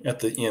strategy at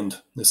the end,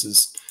 this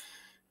is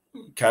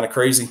kind of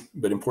crazy,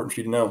 but important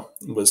for you to know,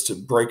 was to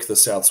break the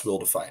South's will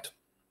to fight.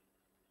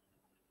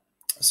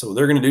 So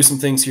they're going to do some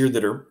things here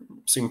that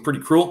seem pretty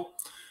cruel,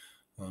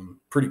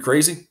 pretty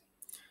crazy.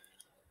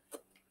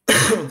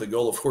 The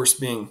goal, of course,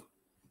 being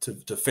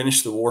to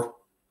finish the war.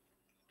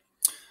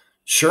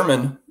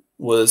 Sherman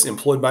was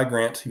employed by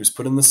Grant. He was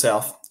put in the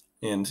South,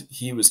 and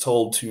he was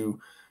told to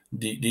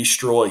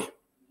destroy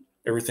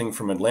everything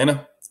from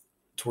Atlanta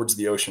towards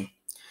the ocean.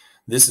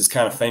 This is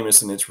kind of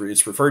famous, and it's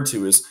referred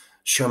to as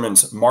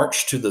Sherman's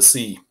March to the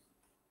Sea.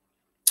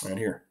 Right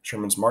here,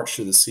 Sherman's March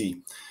to the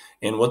Sea.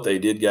 And what they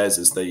did, guys,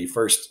 is they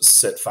first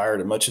set fire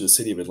to much of the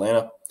city of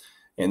Atlanta,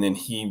 and then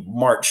he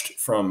marched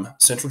from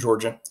central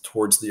Georgia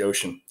towards the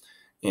ocean.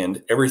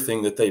 And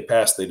everything that they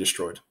passed, they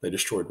destroyed. They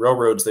destroyed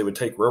railroads. They would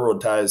take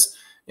railroad ties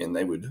and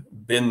they would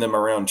bend them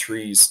around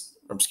trees,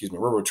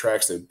 railroad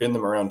tracks. They would bend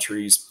them around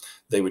trees.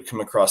 They would come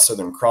across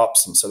southern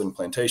crops and southern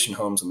plantation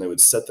homes, and they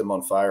would set them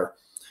on fire.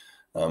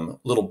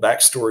 Little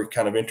backstory,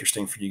 kind of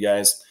interesting for you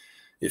guys.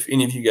 If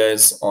any of you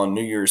guys on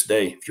New Year's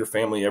Day, if your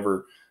family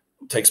ever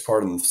takes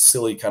part in the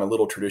silly kind of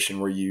little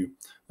tradition where you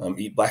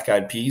eat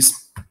black-eyed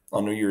peas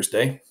on New Year's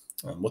Day,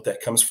 what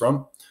that comes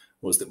from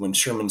was that when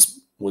Sherman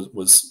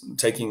was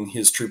taking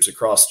his troops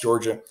across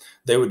Georgia,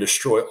 they would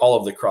destroy all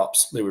of the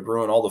crops. They would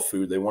ruin all the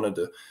food. They wanted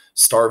to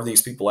starve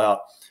these people out.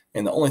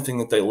 And the only thing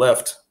that they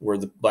left were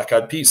the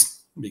black-eyed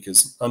peas,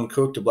 because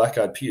uncooked, a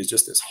black-eyed pea is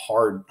just as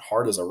hard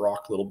as a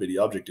rock, little bitty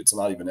object. It's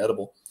not even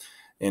edible.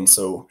 And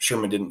so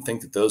Sherman didn't think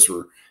that those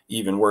were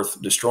even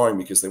worth destroying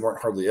because they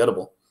weren't hardly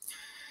edible.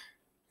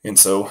 And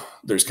so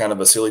there's kind of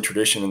a silly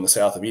tradition in the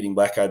South of eating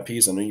black-eyed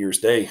peas on New Year's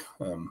Day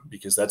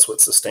because that's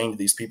what sustained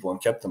these people and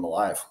kept them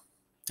alive.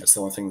 That's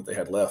the only thing that they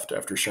had left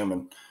after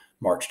Sherman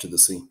marched to the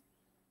sea.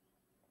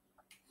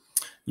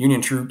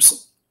 Union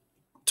troops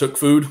took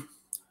food,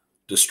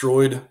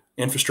 destroyed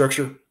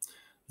infrastructure,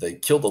 They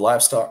killed the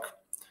livestock.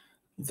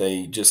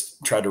 They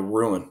just tried to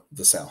ruin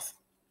the South.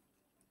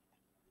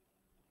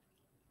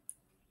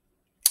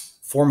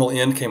 Formal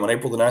end came on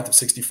April the 9th of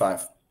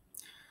 65.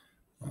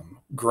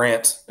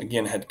 Grant,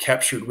 again, had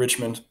captured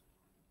Richmond.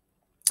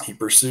 He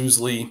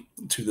pursues Lee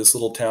to this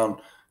little town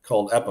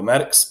called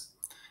Appomattox.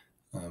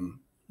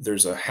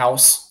 There's a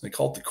house. They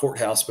call it the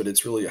courthouse, but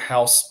it's really a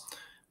house.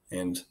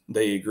 And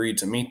they agreed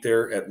to meet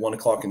there at 1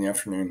 o'clock in the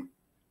afternoon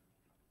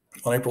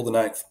on April the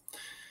 9th.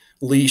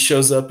 Lee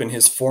shows up in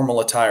his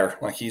formal attire,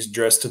 like he's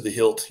dressed to the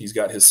hilt. He's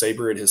got his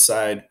saber at his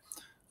side.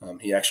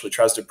 He actually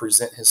tries to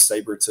present his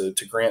saber to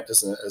Grant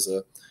as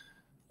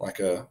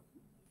a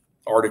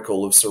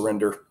article of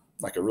surrender,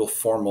 like a real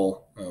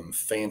formal,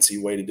 fancy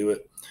way to do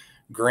it.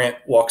 Grant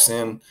walks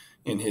in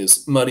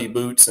his muddy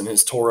boots and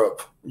his tore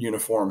up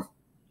uniform.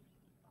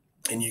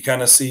 And you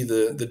kind of see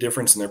the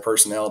difference in their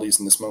personalities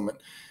in this moment.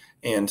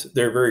 And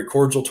they're very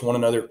cordial to one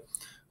another.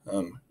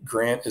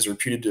 Grant is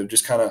reputed to have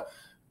just kind of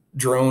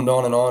droned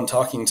on and on,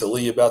 talking to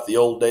Lee about the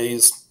old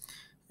days,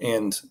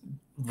 and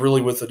really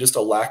with just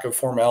a lack of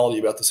formality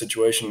about the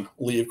situation.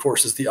 Lee, of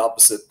course, is the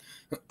opposite.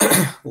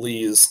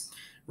 Lee is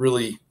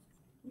really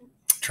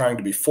trying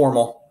to be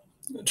formal,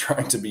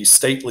 trying to be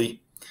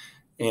stately.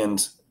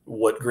 And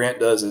what Grant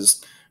does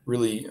is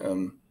really,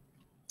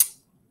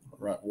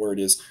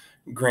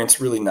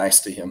 Grant's really nice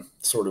to him.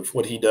 Sort of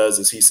what he does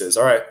is he says,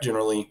 all right,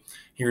 generally,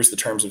 here's the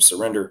terms of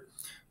surrender.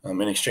 In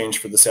exchange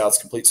for the South's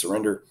complete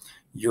surrender,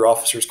 your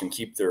officers can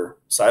keep their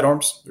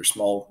sidearms, their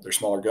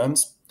smaller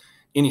guns.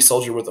 Any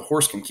soldier with a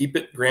horse can keep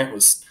it. Grant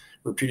was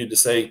reputed to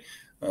say,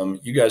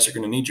 you guys are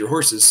going to need your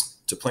horses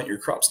to plant your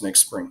crops next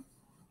spring.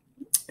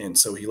 And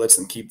so he lets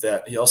them keep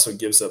that. He also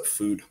gives up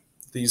food.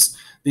 These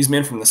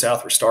men from the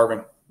South were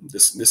starving.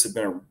 This had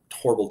been a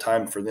horrible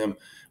time for them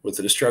with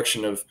the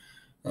destruction of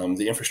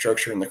the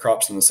infrastructure and the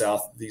crops in the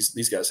South.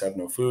 These guys have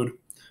no food.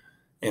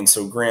 And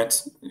so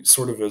Grant,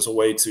 sort of as a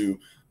way to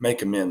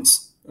make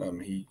amends,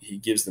 he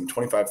gives them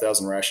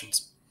 25,000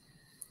 rations.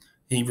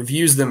 He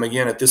reviews them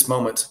again at this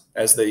moment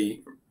as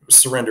they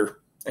surrender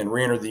and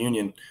re-enter the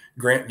Union.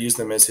 Grant views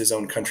them as his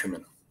own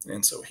countrymen.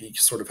 And so he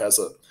sort of has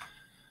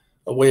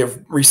a way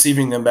of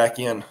receiving them back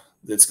in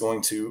that's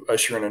going to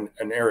usher in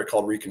an era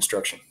called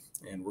Reconstruction.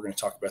 And we're going to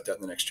talk about that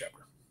in the next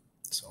chapter.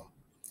 So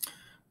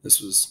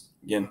this was,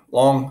 again,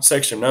 long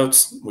section of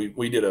notes. We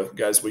could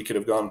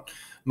have gone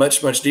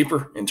much, much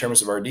deeper in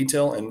terms of our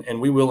detail,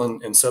 and we will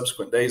in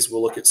subsequent days.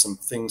 We'll look at some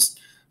things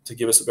to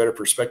give us a better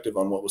perspective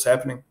on what was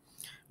happening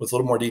with a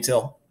little more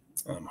detail.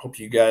 Hope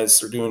you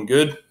guys are doing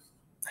good.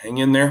 Hang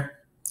in there.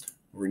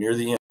 We're near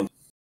the end.